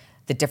on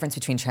the difference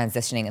between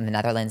transitioning in the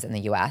Netherlands and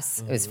the US.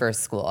 It was for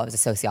school. I was a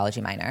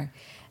sociology minor,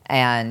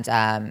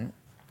 and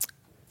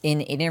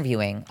in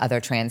interviewing other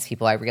trans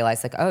people, I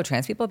realized like, oh,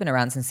 trans people have been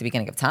around since the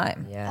beginning of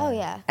time. Yeah. Oh,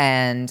 yeah.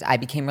 And I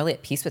became really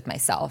at peace with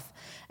myself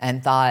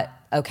and thought,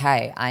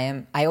 okay,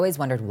 I always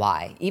wondered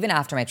why, even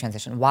after my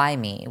transition, why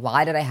me?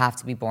 Why did I have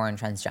to be born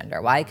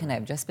transgender? Why couldn't I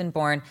have just been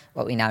born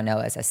what we now know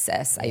as a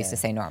cis? I used to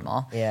say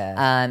normal.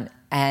 Yeah.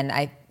 And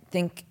I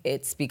think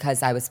it's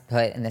because I was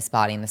put in this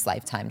body in this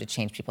lifetime to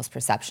change people's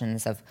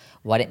perceptions of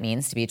what it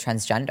means to be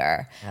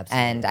transgender. Absolutely.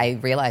 And I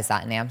realized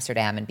that in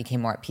Amsterdam and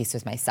became more at peace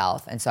with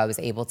myself. And so I was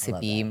able to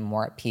be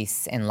more at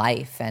peace in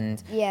life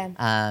and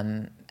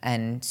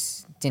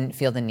didn't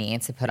feel the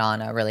need to put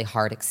on a really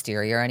hard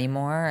exterior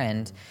anymore.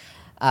 And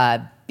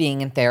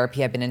being in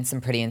therapy, I've been in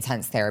some pretty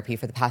intense therapy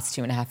for the past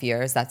 2.5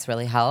 years. That's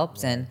really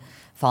helped. And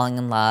falling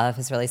in love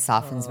has really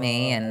softened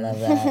me. And I love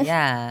that.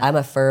 Yeah. I'm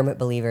a firm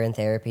believer in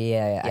therapy.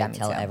 I me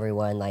tell too.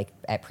 everyone, like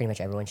pretty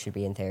much everyone should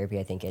be in therapy.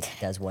 I think it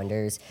does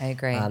wonders. I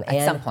agree.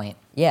 At some point.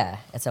 Yeah,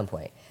 at some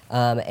point.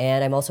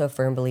 And I'm also a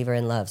firm believer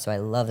in love, so I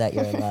love that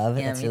you're in love.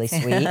 Yeah, That's me really too.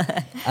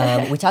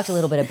 sweet. We talked a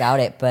little bit about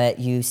it, but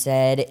you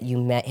said you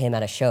met him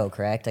at a show,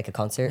 correct? Like a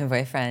concert? My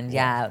boyfriend,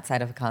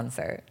 outside of a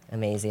concert.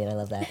 Amazing, I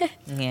love that.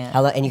 Yeah.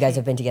 How long, and you guys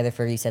have been together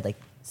for, you said like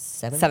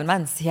 7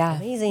 months, yeah.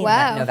 Amazing.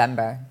 Wow.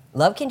 November.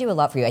 Love can do a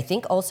lot for you. I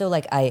think also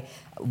like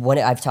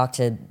I've talked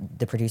to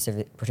the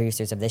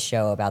producers of this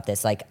show about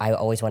this. Like I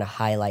always want to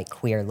highlight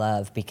queer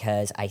love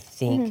because I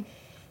think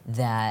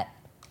that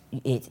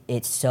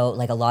it's so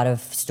like a lot of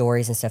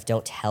stories and stuff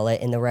don't tell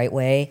it in the right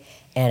way.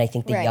 And I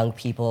think the young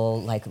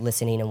people like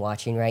listening and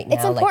watching right now,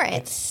 It's important.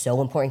 like it's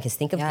so important because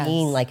think of Yes.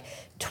 being like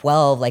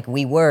 12 like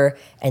we were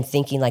and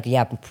thinking like,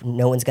 yeah,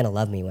 no one's gonna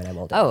love me when I'm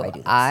older if I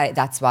do this.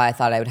 That's why I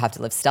thought I would have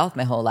to live stealth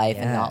my whole life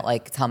and Yeah. not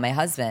like tell my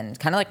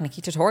husband, kind of like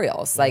Nikki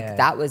Tutorials. Like Yeah.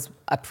 that was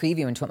a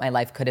preview into what my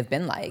life could have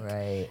been like.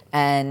 Right.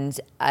 And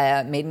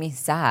it made me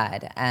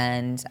sad.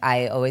 And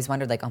I always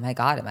wondered like, oh my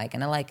God, am I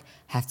gonna like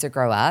have to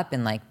grow up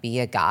and like be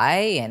a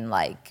guy and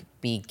like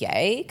be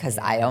gay? Because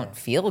I don't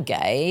feel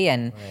gay.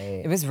 And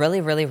it was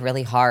really, really,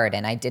 really hard.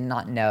 And I did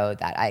not know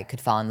that I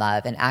could fall in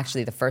love. And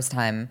actually the first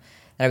time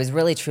that I was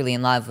really truly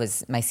in love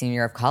was my senior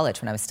year of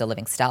college when I was still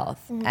living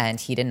stealth. And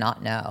he did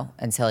not know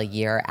until a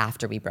year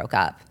after we broke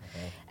up.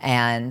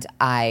 And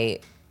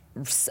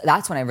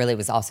that's when I really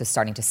was also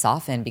starting to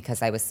soften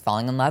because I was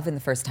falling in love in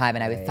the first time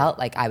and I felt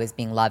like I was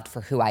being loved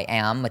for who I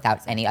am without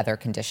any other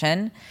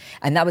condition.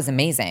 And that was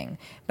amazing.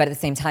 But at the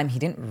same time, he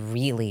didn't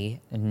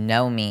really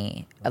know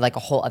me like a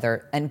whole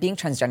other, and being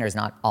transgender is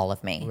not all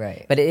of me.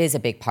 Right. But it is a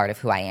big part of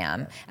who I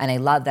am. And I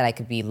love that I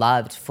could be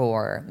loved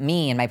for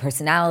me and my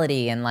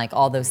personality and like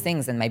all those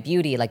things and my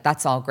beauty. Like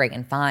that's all great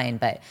and fine.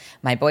 But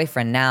my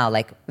boyfriend now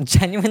like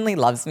genuinely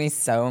loves me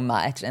so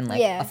much and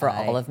like for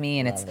all of me.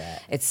 And love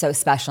that. it's so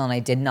special. And I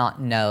did not not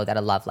know that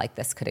a love like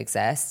this could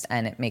exist,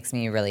 and it makes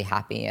me really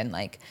happy, and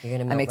like You're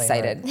gonna I'm melt my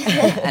excited,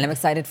 and I'm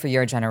excited for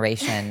your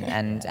generation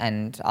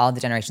and all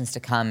the generations to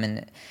come, and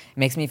it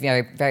makes me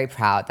very, very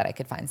proud that I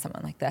could find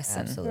someone like this.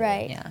 Absolutely.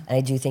 Right. Yeah. And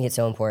I do think it's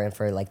so important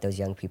for like those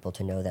young people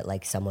to know that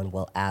like someone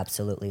will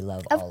absolutely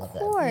love all of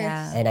them. Of course.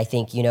 Yeah. And I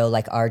think,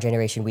 like our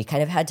generation, we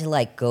kind of had to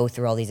like go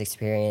through all these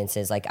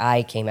experiences. Like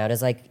I came out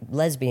as like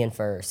lesbian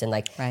first, and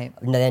like Right.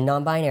 then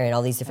non-binary and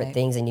all these different Right.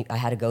 things. And I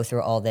had to go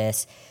through all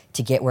this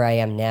to get where I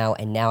am now.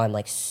 And now I'm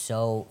like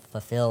so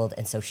fulfilled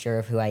and so sure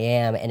of who I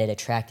am. And it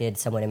attracted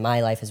someone in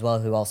my life as well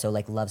who also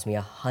like loves me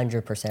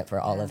 100% for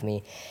all of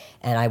me.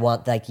 And I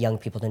want like young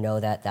people to know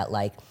that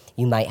like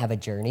you might have a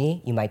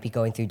journey, you might be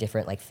going through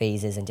different like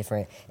phases and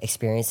different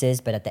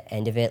experiences, but at the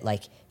end of it,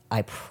 like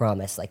I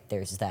promise, like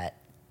there's that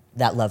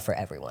love for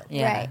everyone.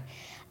 Yeah.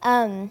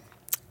 Right.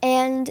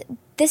 And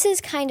this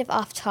is kind of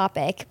off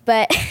topic,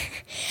 but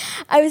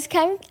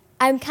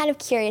I'm kind of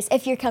curious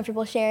if you're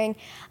comfortable sharing.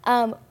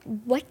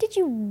 What did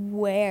you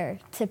wear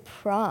to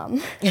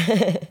prom?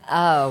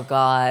 Oh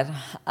God,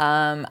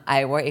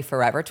 I wore a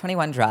Forever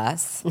 21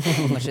 dress,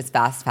 which is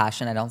fast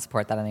fashion. I don't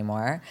support that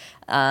anymore.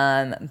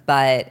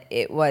 But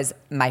it was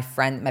my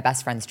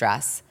best friend's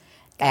dress.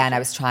 And I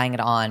was trying it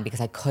on because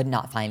I could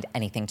not find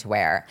anything to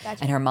wear.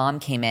 Gotcha. And her mom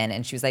came in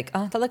and she was like,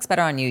 "Oh, that looks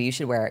better on you. You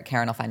should wear it.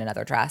 Karen will find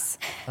another dress."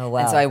 Oh,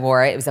 wow. And so I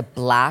wore it. It was a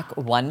black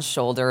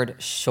one-shouldered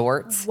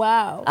short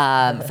Wow.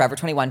 Forever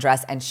 21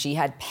 dress. And she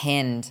had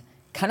pinned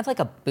kind of like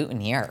a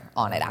boutonniere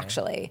on it,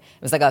 actually.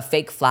 It was like a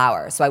fake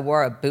flower. So I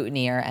wore a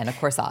boutonniere and a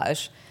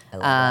corsage.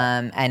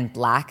 And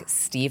black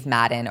Steve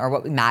Madden, or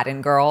what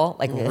Madden girl,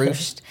 like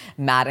ruched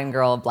Madden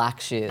girl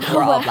black shoes.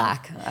 We're all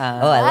black.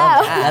 I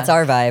love that. That's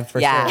our vibe for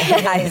Yeah, sure.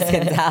 you guys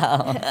can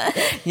tell.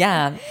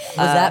 Yeah. Was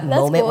that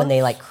moment cool. when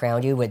they like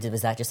crowned you?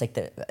 Was that just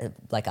like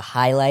like a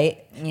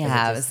highlight?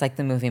 Yeah, it was like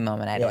the movie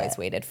moment I'd Yeah. always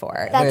waited for.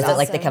 Or is it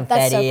like the awesome.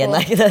 That's so confetti and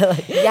cool. like the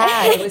like,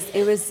 Yeah,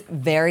 it was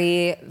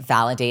very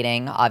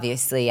validating.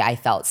 Obviously, I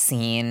felt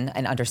seen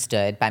and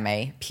understood by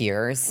my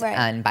peers Right.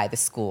 and by the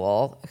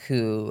school,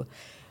 who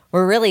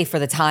were really, for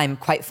the time,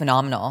 quite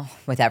phenomenal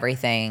with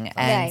everything.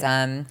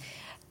 And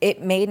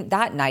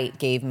that night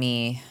gave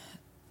me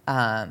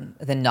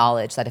the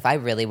knowledge that if I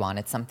really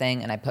wanted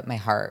something and I put my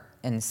heart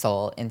and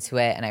soul into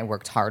it and I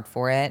worked hard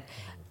for it,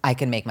 I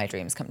could make my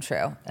dreams come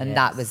true. And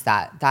that was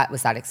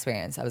that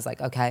experience. I was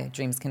like, okay,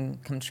 dreams can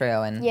come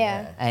true. And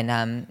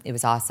it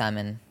was awesome.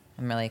 And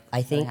I'm really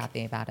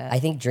happy about it. I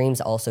think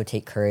dreams also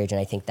take courage, and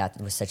I think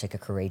that was such like a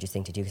courageous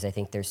thing to do, because I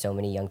think there's so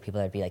many young people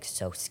that'd be like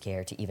so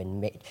scared to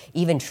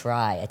even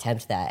try,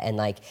 attempt that. And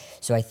like,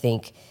 so I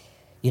think,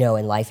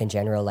 in life in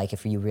general, like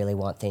if you really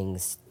want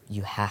things,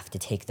 you have to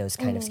take those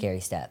kind of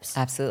scary steps.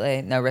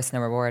 Absolutely. No risk, no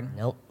reward.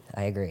 Nope,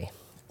 I agree.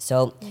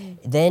 So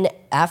then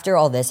after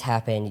all this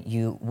happened,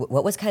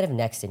 what was kind of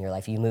next in your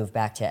life? You moved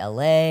back to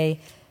LA,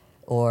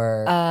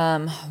 or?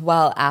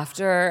 Well,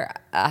 after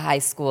high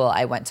school,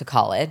 I went to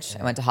college.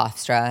 I went to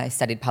Hofstra. I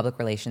studied public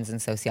relations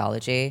and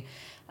sociology.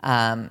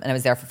 And I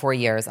was there for 4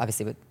 years,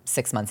 obviously with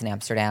 6 months in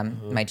Amsterdam,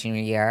 my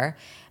junior year.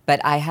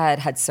 But I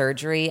had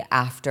surgery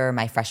after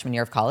my freshman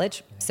year of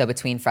college. So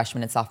between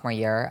freshman and sophomore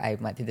year, I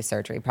went through the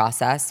surgery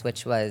process,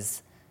 which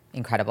was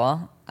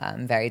incredible,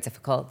 very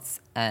difficult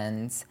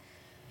and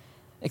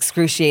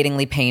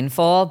excruciatingly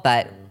painful,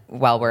 but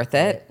well worth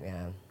it.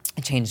 Yeah.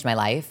 It changed my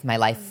life. My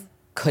life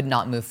could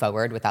not move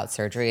forward without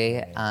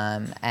surgery.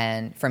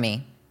 And for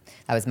me,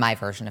 that was my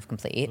version of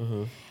complete.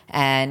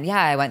 And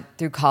yeah, I went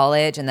through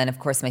college. And then, of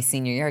course, my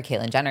senior year,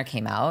 Caitlyn Jenner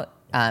came out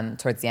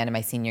towards the end of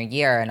my senior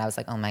year. And I was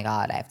like, oh my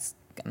God,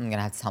 I'm going to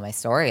have to tell my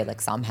story,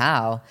 like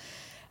somehow.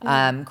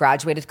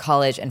 Graduated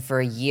college, and for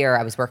a year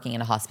I was working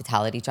in a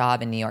hospitality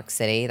job in New York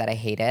City that I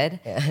hated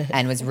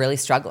and was really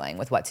struggling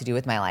with what to do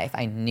with my life.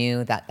 I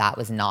knew that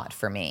was not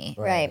for me.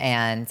 Right.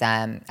 And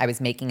I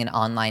was making an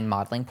online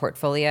modeling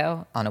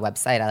portfolio on a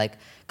website. I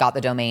got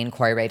the domain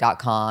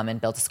CoreyRay.com and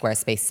built a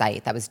Squarespace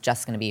site that was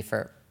just going to be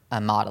for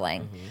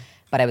modeling.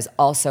 But I was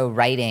also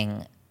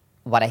writing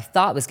what I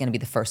thought was going to be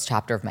the first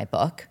chapter of my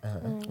book,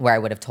 where I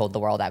would have told the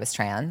world I was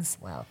trans.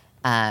 Wow.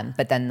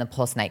 But then the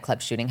Pulse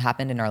nightclub shooting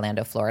happened in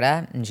Orlando,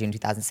 Florida in June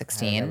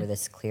 2016. I remember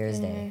this clear as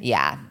day.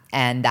 Yeah,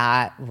 and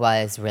that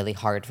was really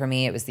hard for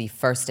me. It was the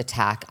first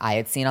attack I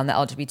had seen on the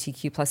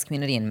LGBTQ plus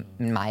community in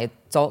my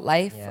adult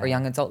life or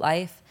young adult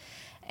life.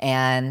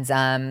 And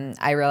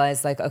I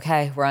realized, like,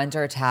 okay, we're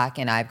under attack,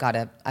 and I've got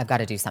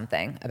to do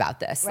something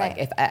about this.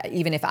 Right. Like,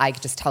 even if I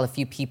could just tell a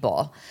few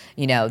people,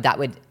 that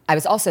would. I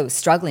was also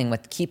struggling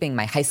with keeping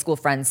my high school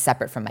friends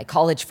separate from my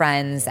college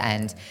friends,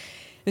 and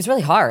it was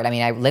really hard. I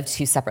mean, I lived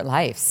 2 separate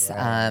lives.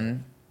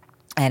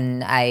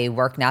 And I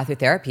work now through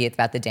therapy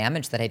about the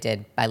damage that I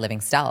did by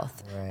living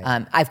stealth.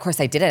 Right. Of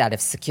course, I did it out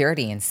of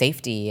security and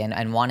safety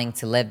and wanting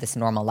to live this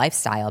normal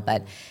lifestyle.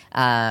 But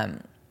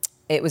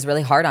it was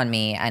really hard on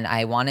me. And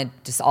I wanted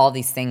just all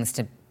these things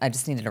I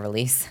just needed a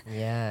release.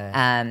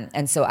 Yeah.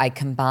 And so I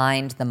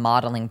combined the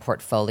modeling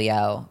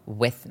portfolio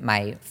with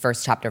my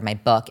first chapter of my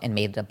book and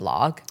made it a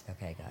blog.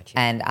 Okay, got you.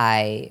 And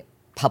I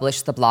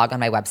published the blog on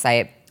my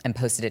website. and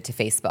posted it to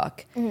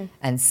Facebook.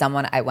 And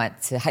someone I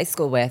went to high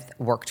school with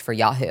worked for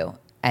Yahoo,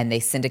 and they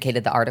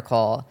syndicated the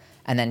article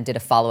and then did a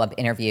follow-up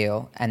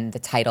interview. And the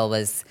title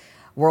was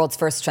World's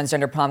First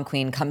Transgender Prom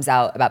Queen Comes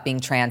Out About Being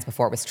Trans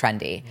Before It Was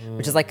Trendy,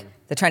 which is like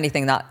the trendy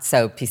thing, not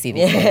so PC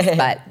these days,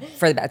 but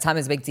for that time it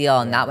was a big deal.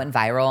 And that went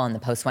viral, and the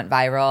post went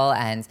viral.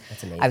 And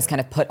I was kind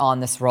of put on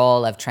this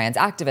role of trans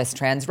activist,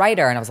 trans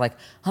writer. And I was like,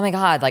 oh my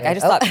God, like I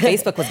just thought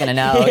Facebook was gonna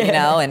know, you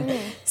know? And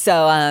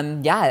so,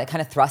 it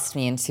kind of thrust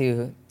me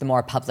into the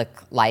more public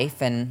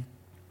life and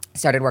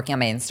started working on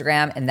my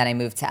Instagram. And then I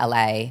moved to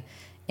LA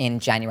in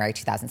January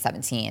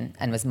 2017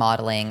 and was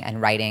modeling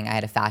and writing. I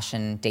had a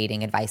fashion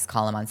dating advice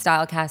column on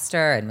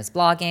Stylecaster and was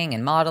blogging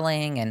and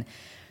modeling and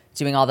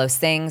doing all those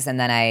things. And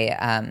then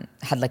I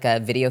had like a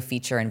video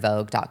feature in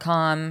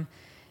Vogue.com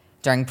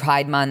during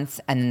Pride Month,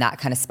 and then that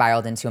kind of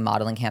spiraled into a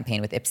modeling campaign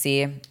with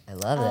Ipsy. I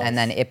love it. And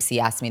then Ipsy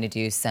asked me to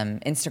do some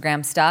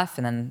Instagram stuff,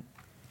 and then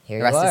Here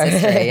the rest you are. is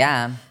history.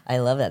 Yeah. I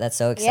love that. That's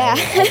so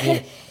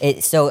exciting. I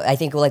mean, so I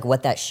think like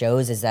what that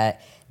shows is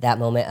that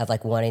moment of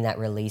like wanting that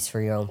release for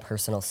your own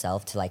personal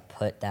self to like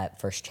put that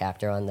first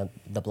chapter on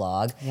the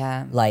blog.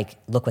 Yeah. Like,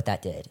 look what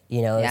that did.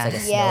 You know, Yeah. it's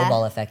like a Yeah.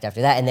 snowball effect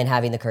after that. And then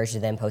having the courage to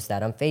then post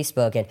that on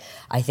Facebook. And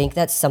I think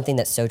that's something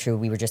that's so true.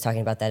 We were just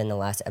talking about that in the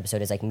last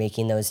episode, is like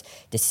making those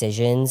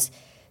decisions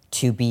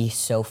to be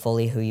so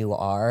fully who you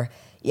are.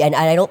 And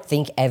I don't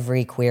think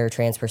every queer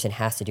trans person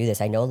has to do this.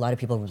 I know a lot of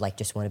people like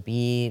just want to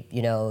be,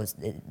 you know,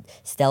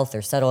 stealth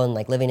or subtle and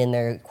like living in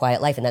their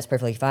quiet life, and that's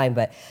perfectly fine.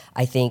 But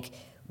I think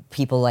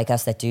people like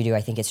us that do,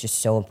 I think it's just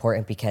so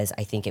important, because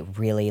I think it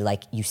really,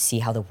 like, you see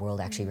how the world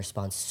actually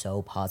responds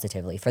so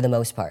positively for the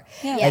most part.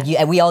 Yeah. Like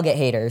and we all get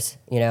haters,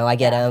 you know, I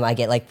get them, I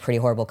get like pretty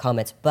horrible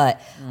comments,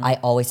 but I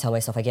always tell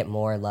myself I get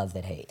more love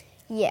than hate.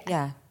 Yeah.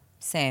 Yeah.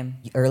 Same.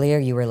 Earlier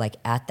you were like,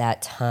 at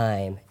that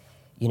time,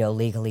 you know,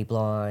 Legally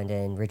Blonde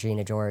and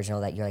Regina George and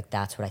all that, you're like,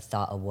 that's what I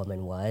thought a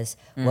woman was.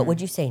 What would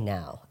you say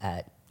now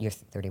at, you're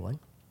 31?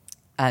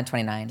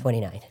 29.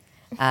 29.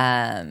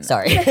 No,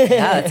 Sorry.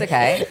 it's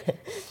okay.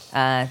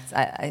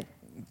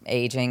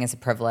 Aging is a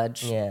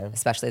privilege,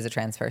 especially as a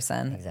trans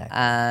person.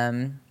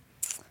 Exactly.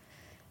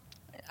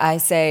 I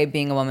say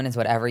being a woman is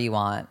whatever you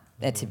want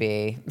it to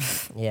be.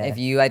 Yeah. If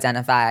you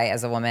identify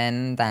as a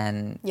woman,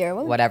 then You're a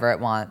woman. whatever it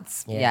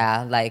wants. Yeah.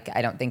 Yeah. Like,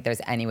 I don't think there's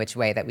any which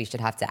way that we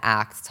should have to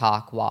act,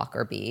 talk, walk,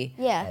 or be.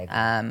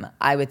 Yeah.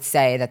 I would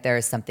say that there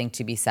is something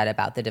to be said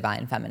about the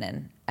divine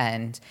feminine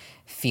and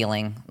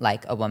feeling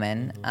like a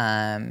woman.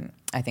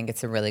 I think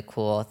it's a really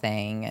cool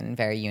thing and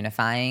very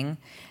unifying.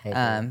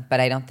 But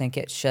I don't think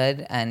it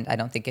should, and I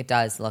don't think it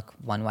does look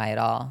one way at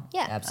all.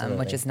 Yeah. Absolutely.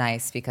 Which is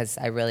nice, because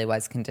I really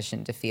was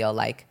conditioned to feel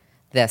like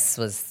this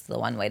was the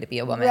one way to be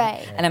a woman.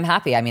 Right. And I'm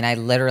happy. I mean, I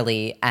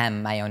literally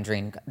am my own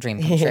dream come true.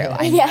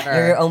 I Yeah. never,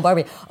 You're your own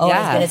Barbie. Oh, I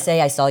was Yeah. gonna say,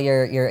 I saw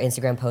your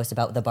Instagram post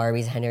about the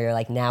Barbies, and you're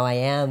like, now I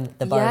am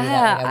the Barbie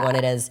that like, I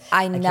wanted as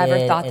I a never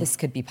kid, thought and this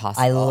could be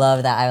possible. I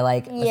love that. I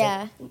like.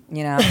 Yeah.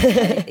 You know?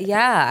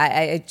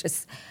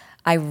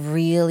 I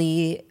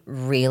really,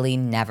 really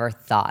never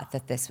thought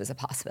that this was a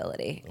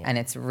possibility. And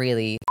it's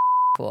really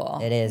cool.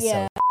 It is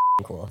Yeah.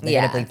 so cool. They're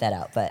Yeah. gonna bleep that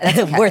out, but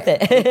Okay. worth it.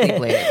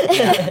 Deeply.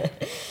 Yeah.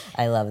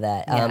 I love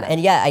that. Yeah.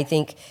 And yeah, I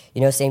think,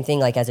 you know, same thing,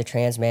 like as a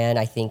trans man,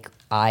 I think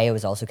I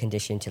was also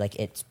conditioned to like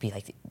it be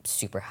like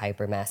super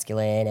hyper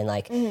masculine, and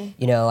like, you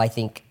know, I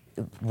think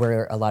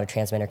a lot of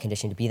trans men are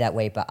conditioned to be that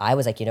way, but I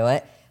was like, you know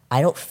what?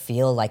 I don't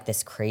feel like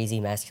this crazy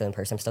masculine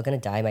person. I'm still gonna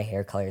dye my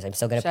hair colors. I'm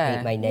still gonna Sure.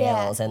 paint my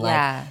nails. And like,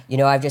 Yeah. you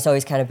know, I've just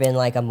always kind of been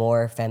like a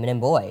more feminine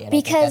boy. And I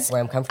think Because that's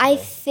where I'm comfortable. I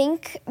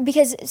think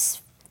because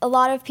a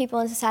lot of people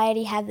in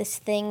society have this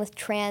thing with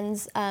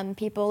trans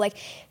people, like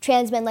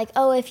trans men, like,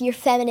 oh, if you're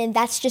feminine,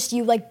 that's just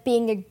you like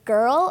being a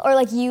girl, or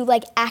like you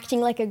like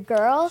acting like a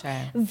girl, Sure.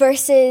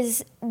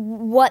 versus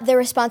what the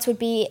response would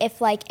be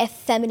if like a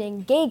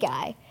feminine gay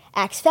guy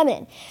acts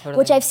feminine, Totally.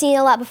 which I've seen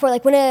a lot before.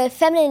 Like when a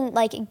feminine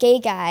like gay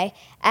guy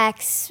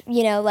acts,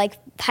 you know, like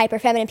hyper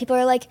feminine, people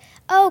are like,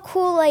 oh,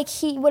 cool, like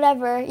he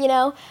whatever, you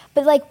know.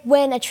 But like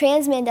when a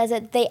trans man does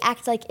it, they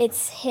act like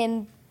it's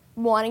him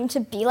wanting to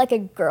be like a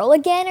girl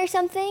again or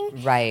something.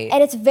 Right.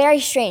 And it's very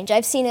strange.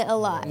 I've seen it a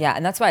lot. Yeah,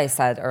 and that's why I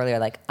said earlier,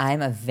 like,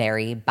 I'm a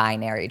very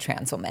binary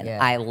trans woman. Yeah.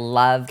 I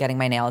love getting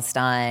my nails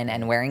done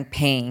and wearing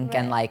pink,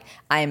 and like,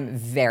 I'm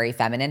very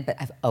feminine, but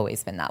I've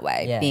always been that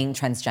way. Yeah. Being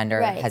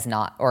transgender Right. has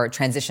not, or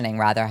transitioning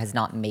rather, has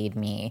not made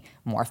me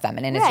more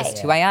feminine. It's Right. just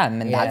who I am,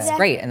 and Yeah. that's Exactly.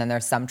 great. And then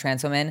there's some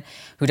trans women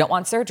who don't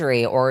want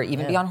surgery or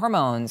even be on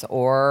hormones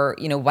or,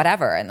 you know,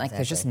 whatever. And like,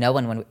 there's just no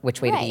one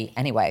which way to Right. be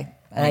anyway.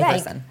 And I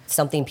Right. think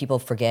something people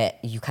forget,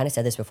 you kind of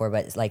said this before,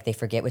 but it's like they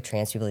forget with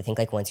trans people, they think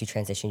like once you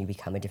transition, you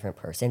become a different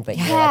person. But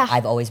you're Yeah. like,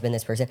 I've always been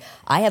this person.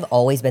 I have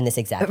always been this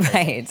exact person.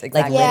 Right, Like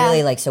exactly. literally,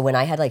 Yeah. like, so when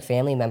I had like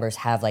family members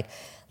have like,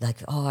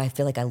 oh, I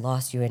feel like I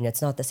lost you and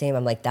it's not the same.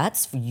 I'm like,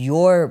 that's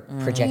your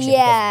projection.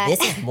 Yeah. Because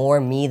this is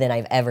more me than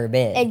I've ever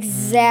been.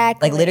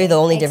 Exactly. Like literally the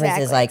only difference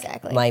is like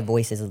Exactly. my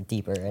voice is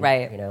deeper and,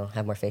 Right. you know,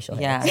 have more facial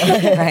hair.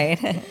 Yeah,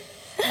 right.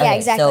 Yeah,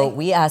 exactly. So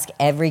we ask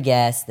every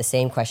guest the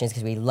same questions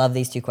because we love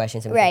these 2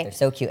 questions and we think Right. they're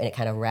so cute, and it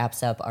kind of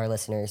wraps up our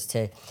listeners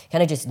to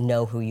kind of just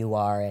know who you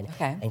are and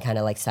kind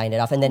of like sign it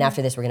off. And then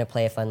after this, we're going to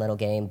play a fun little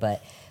game.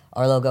 But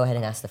Arlo, go ahead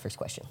and ask the first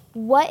question.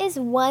 What is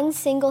one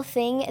single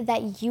thing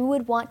that you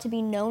would want to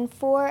be known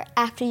for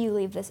after you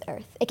leave this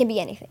earth? It can be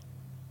anything.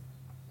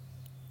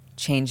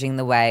 Changing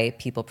the way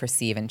people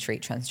perceive and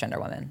treat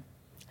transgender women.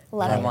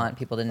 Love I it. want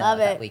people to know Love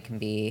that it. we can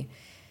be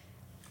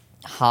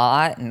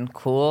hot and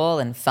cool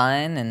and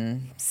fun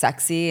and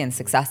sexy and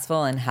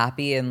successful and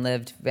happy and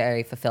lived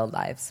very fulfilled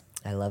lives.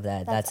 I love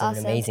that. That's That's an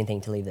awesome. amazing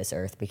thing to leave this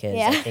earth because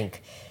Yeah. I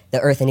think the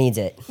earth needs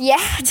it. Yeah,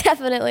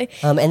 definitely.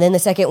 And then the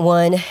second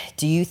one,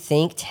 do you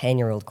think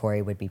 10-year-old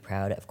Corey would be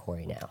proud of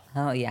Corey now?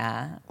 Oh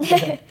yeah.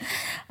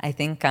 I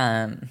think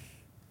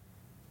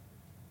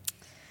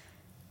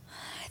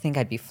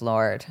I'd be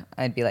floored.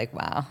 I'd be like,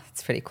 wow,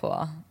 it's pretty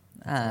cool.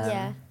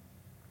 Yeah.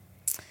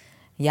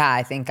 Yeah,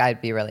 I think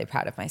I'd be really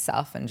proud of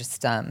myself and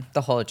just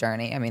the whole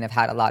journey. I mean, I've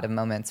had a lot of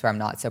moments where I'm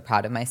not so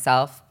proud of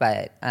myself,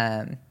 but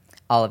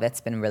all of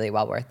it's been really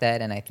well worth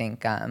it, and I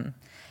think I've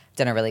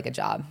done a really good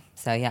job.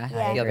 So yeah,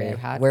 I feel very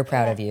proud. We're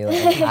proud of you.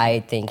 And I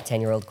think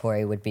 10-year-old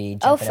Corey would be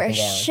jumping Oh, up for and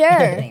down. sure.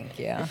 Thank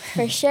you.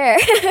 For sure.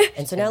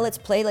 And so now let's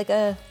play like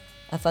a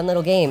fun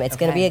little game. It's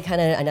going to be a kind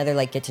of another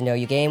like get to know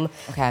you game.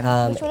 Okay.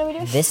 Which one are we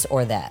doing? This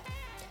or that.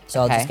 So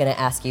I'm Okay. just going to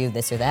ask you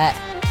this or that.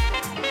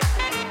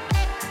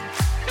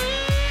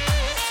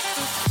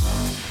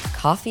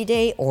 Coffee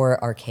date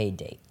or arcade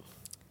date?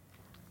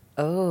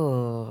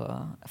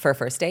 Oh, for a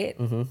first date?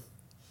 Mm-hmm.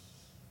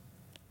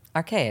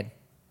 Arcade.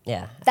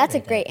 Yeah. That's a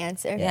great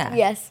answer. Yeah.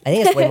 Yes. I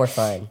think it's way more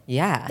fun.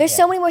 Yeah. There's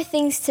so many more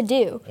things to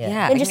do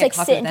Yeah, I than just can like get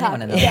coffee sit and with talk.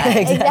 anyone in the Yeah,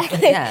 day.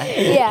 exactly. Yeah.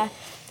 Yeah.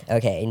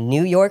 Okay,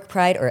 New York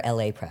Pride or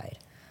LA Pride?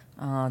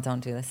 Oh,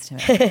 don't do this to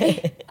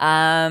me.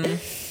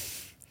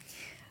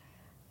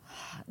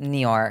 New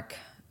York,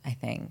 I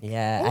think.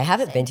 Yeah, I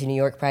haven't been to New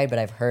York Pride, but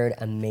I've heard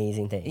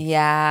amazing things.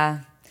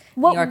 Yeah.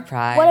 What, New York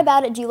Pride. What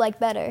about it do you like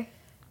better?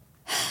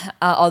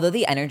 Although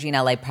the energy in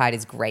LA Pride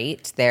is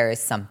great, there is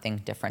something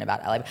different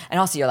about LA. And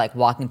also you're like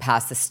walking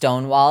past the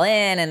Stonewall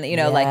Inn and, you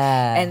know, like,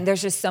 Yeah. and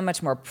there's just so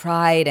much more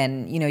pride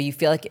and, you know, you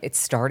feel like it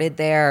started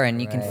there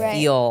and you can Right.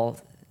 feel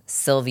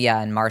Sylvia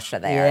and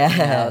Marsha there. Yeah, You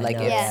know, like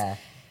no, it's yeah.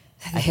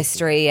 the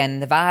history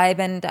and the vibe.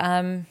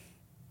 And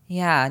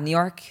yeah, New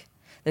York,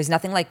 there's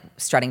nothing like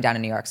strutting down a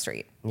New York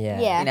street.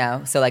 Yeah. Yeah. You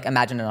know, so like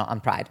imagine it on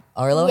Pride.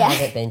 Arlo Yeah.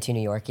 hasn't been to New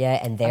York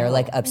yet, and they're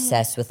like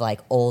obsessed with like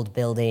old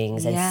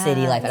buildings and Yeah,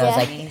 city life. And I was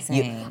that's like,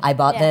 amazing. I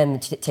bought Yeah. them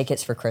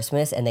tickets for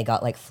Christmas, and they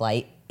got like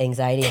flight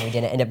anxiety, and we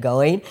didn't end up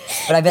going.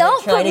 But I've been Don't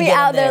like, trying put to me get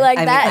out them there like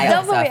I mean, that. I Don't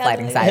also put have me flight out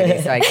there.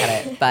 anxiety, so I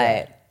get it.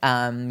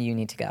 But you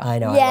need to go. I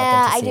know. Yeah, I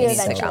I want them to do see it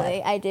so eventually.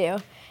 bad. I do.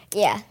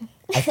 Yeah.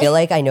 I feel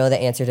like I know the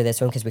answer to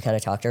this one because we kind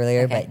of talked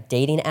earlier. Okay. But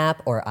dating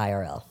app or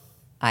IRL?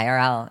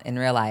 IRL, in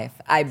real life.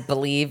 I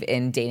believe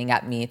in dating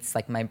app meets,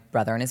 like my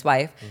brother and his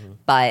wife,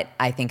 but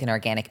I think an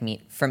organic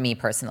meet, for me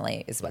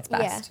personally, is what's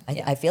best.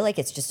 I feel like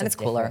it's just so And it's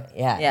cooler. different.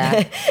 Yeah.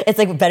 Yeah. It's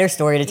like a better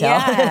story to tell.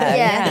 Yeah, Yeah.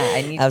 yeah.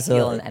 I need to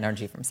Absolutely. feel an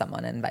energy from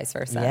someone and vice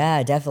versa.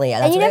 Yeah, definitely.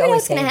 That's you what I never know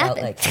always what's gonna say about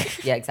happen.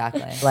 like Yeah,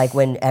 exactly. like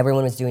when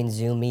everyone was doing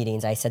Zoom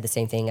meetings, I said the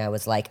same thing. I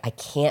was like, I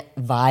can't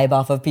vibe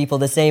off of people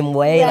the same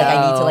way. Like I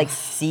need to No. like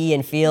see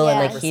and feel and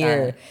Yeah. like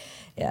hear.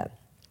 Yeah.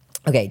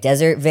 Okay,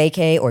 desert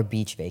vacay or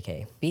beach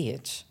vacay?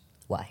 Beach.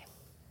 Why?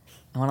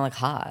 I want to look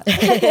hot.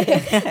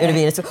 You're gonna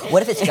be in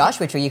what if it's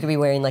Joshua Tree? You could be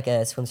wearing like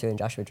a swimsuit in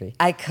Joshua Tree.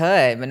 I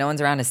could, but no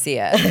one's around to see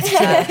it.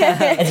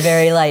 It's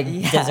very like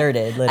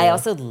deserted. Literally. I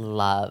also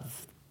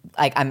love,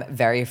 like, I'm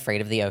very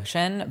afraid of the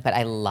ocean, but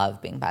I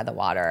love being by the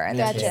water, and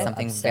there's Gotcha. just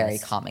something very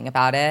Obsessed. calming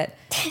about it.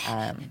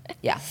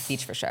 Yeah,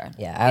 beach for sure.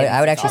 Yeah, I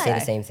would actually say the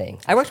Bathing same thing.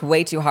 I worked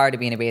way too hard to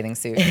be in a bathing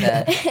suit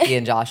to be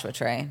in Joshua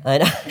Tree. I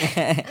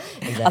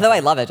know. Although I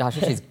love it,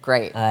 Joshua Tree's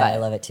great. I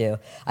but love it too.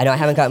 I know I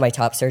haven't gotten my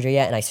top surgery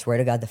yet, and I swear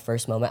to God, the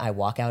first moment I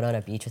walk out on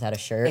a beach without a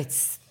shirt,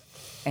 It's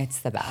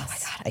the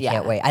best. I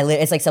can't wait.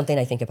 It's like something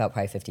I think about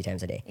probably 50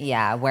 times a day.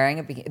 Yeah,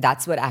 wearing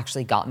that's what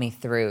actually got me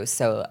through.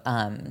 So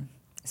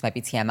this might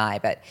be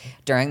TMI, but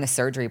during the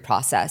surgery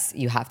process,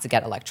 you have to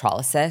get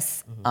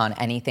electrolysis on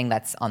anything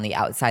that's on the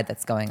outside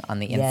that's going on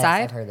the Yes,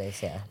 inside. I've heard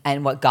this, yeah.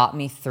 And what got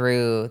me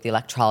through the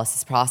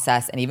electrolysis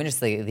process and even just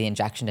the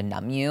injection to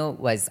numb you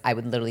was I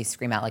would literally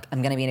scream out like,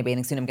 I'm going to be in a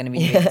bathing suit, I'm going to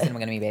be in a bathing suit, I'm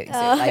going to be in a bathing suit.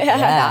 Like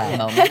that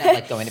moment of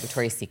like going to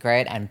Victoria's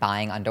Secret and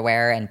buying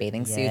underwear and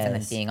bathing suits and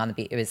then Yes. being on the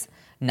beach, it was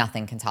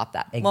nothing can top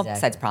that. Well, Exactly.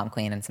 besides prom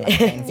queen and some other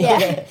things.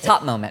 Yeah.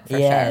 Top moment for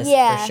Yes, sure.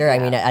 Yeah. for sure. I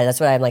mean, that's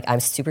what I'm like. I'm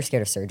super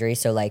scared of surgery.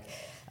 So like,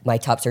 my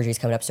top surgery is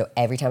coming up. So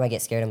every time I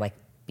get scared, I'm like,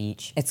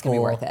 beach. It's going to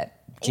be pool, worth it.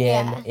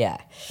 Gym. Yeah.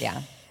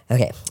 Yeah.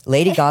 Okay.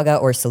 Lady Gaga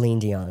or Celine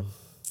Dion?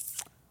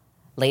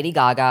 Lady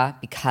Gaga,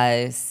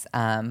 because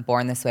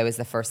Born This Way was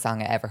the first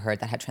song I ever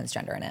heard that had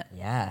transgender in it.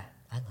 Yeah.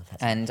 I love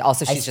that. And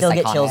also I she's still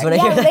just get chills when I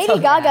Yeah, hear that Lady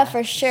song. Gaga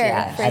for sure.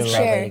 Yeah, for I love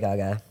sure. Lady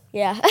Gaga.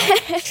 Yeah.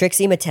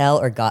 Trixie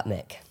Mattel or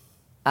Gottmik?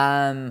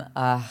 I'm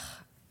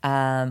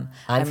I'm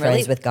really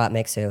friends with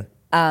Gottmik, so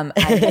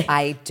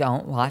I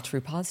don't watch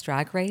RuPaul's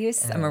Drag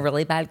Race. I'm a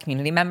really bad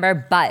community member,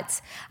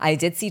 but I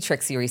did see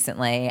Trixie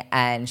recently,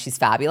 and she's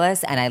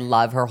fabulous, and I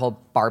love her whole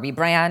Barbie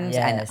brand,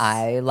 Yes. and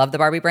I love the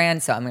Barbie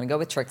brand, so I'm going to go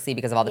with Trixie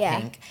because of all the Yeah.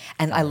 pink.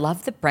 And I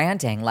love the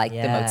branding, like the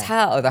Yeah.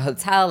 motel or the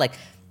hotel, like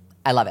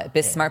I love it.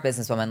 Smart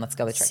businesswoman. Let's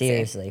go with Trixie.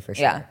 Seriously, for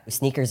sure. Yeah.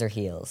 Sneakers or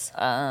heels?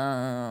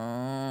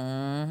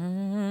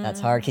 That's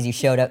hard because you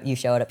showed up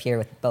here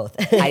with both.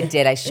 I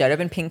did. I showed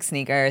up in pink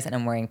sneakers, and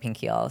I'm wearing pink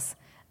heels.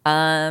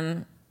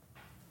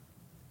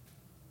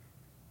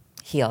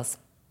 Heels,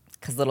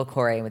 because little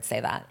Corey would say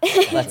that.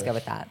 Let's go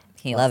with that.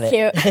 Heels. Love it.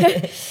 Cute.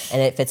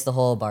 And it fits the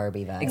whole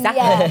Barbie vibe.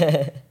 Exactly.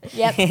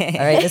 Yeah. Yep.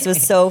 All right, this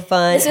was so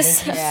fun. This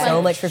was Thank you so so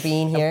fun. much for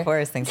being here. Of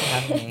course. Thanks for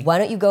having me. Why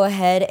don't you go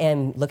ahead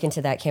and look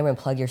into that camera and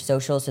plug your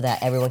socials so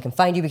that everyone can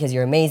find you because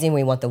you're amazing.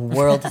 We want the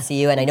world to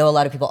see you. And I know a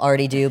lot of people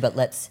already do, but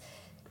let's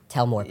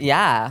tell more people.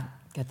 Yeah.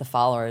 Get the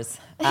followers.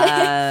 You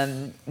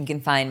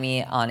can find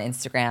me on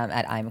Instagram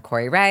at I'm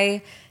Corey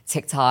Ray,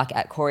 TikTok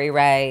at Corey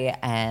Ray,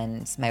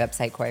 and my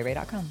website,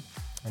 CoreyRay.com.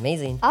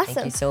 Amazing. Awesome.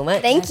 Thank you so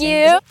much. Thank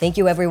you. Thank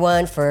you,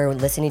 everyone, for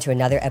listening to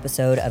another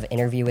episode of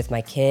Interview with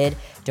My Kid.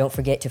 Don't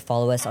forget to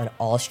follow us on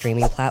all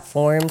streaming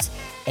platforms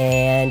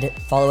and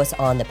follow us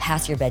on the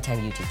Past Your Bedtime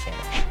YouTube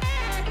channel.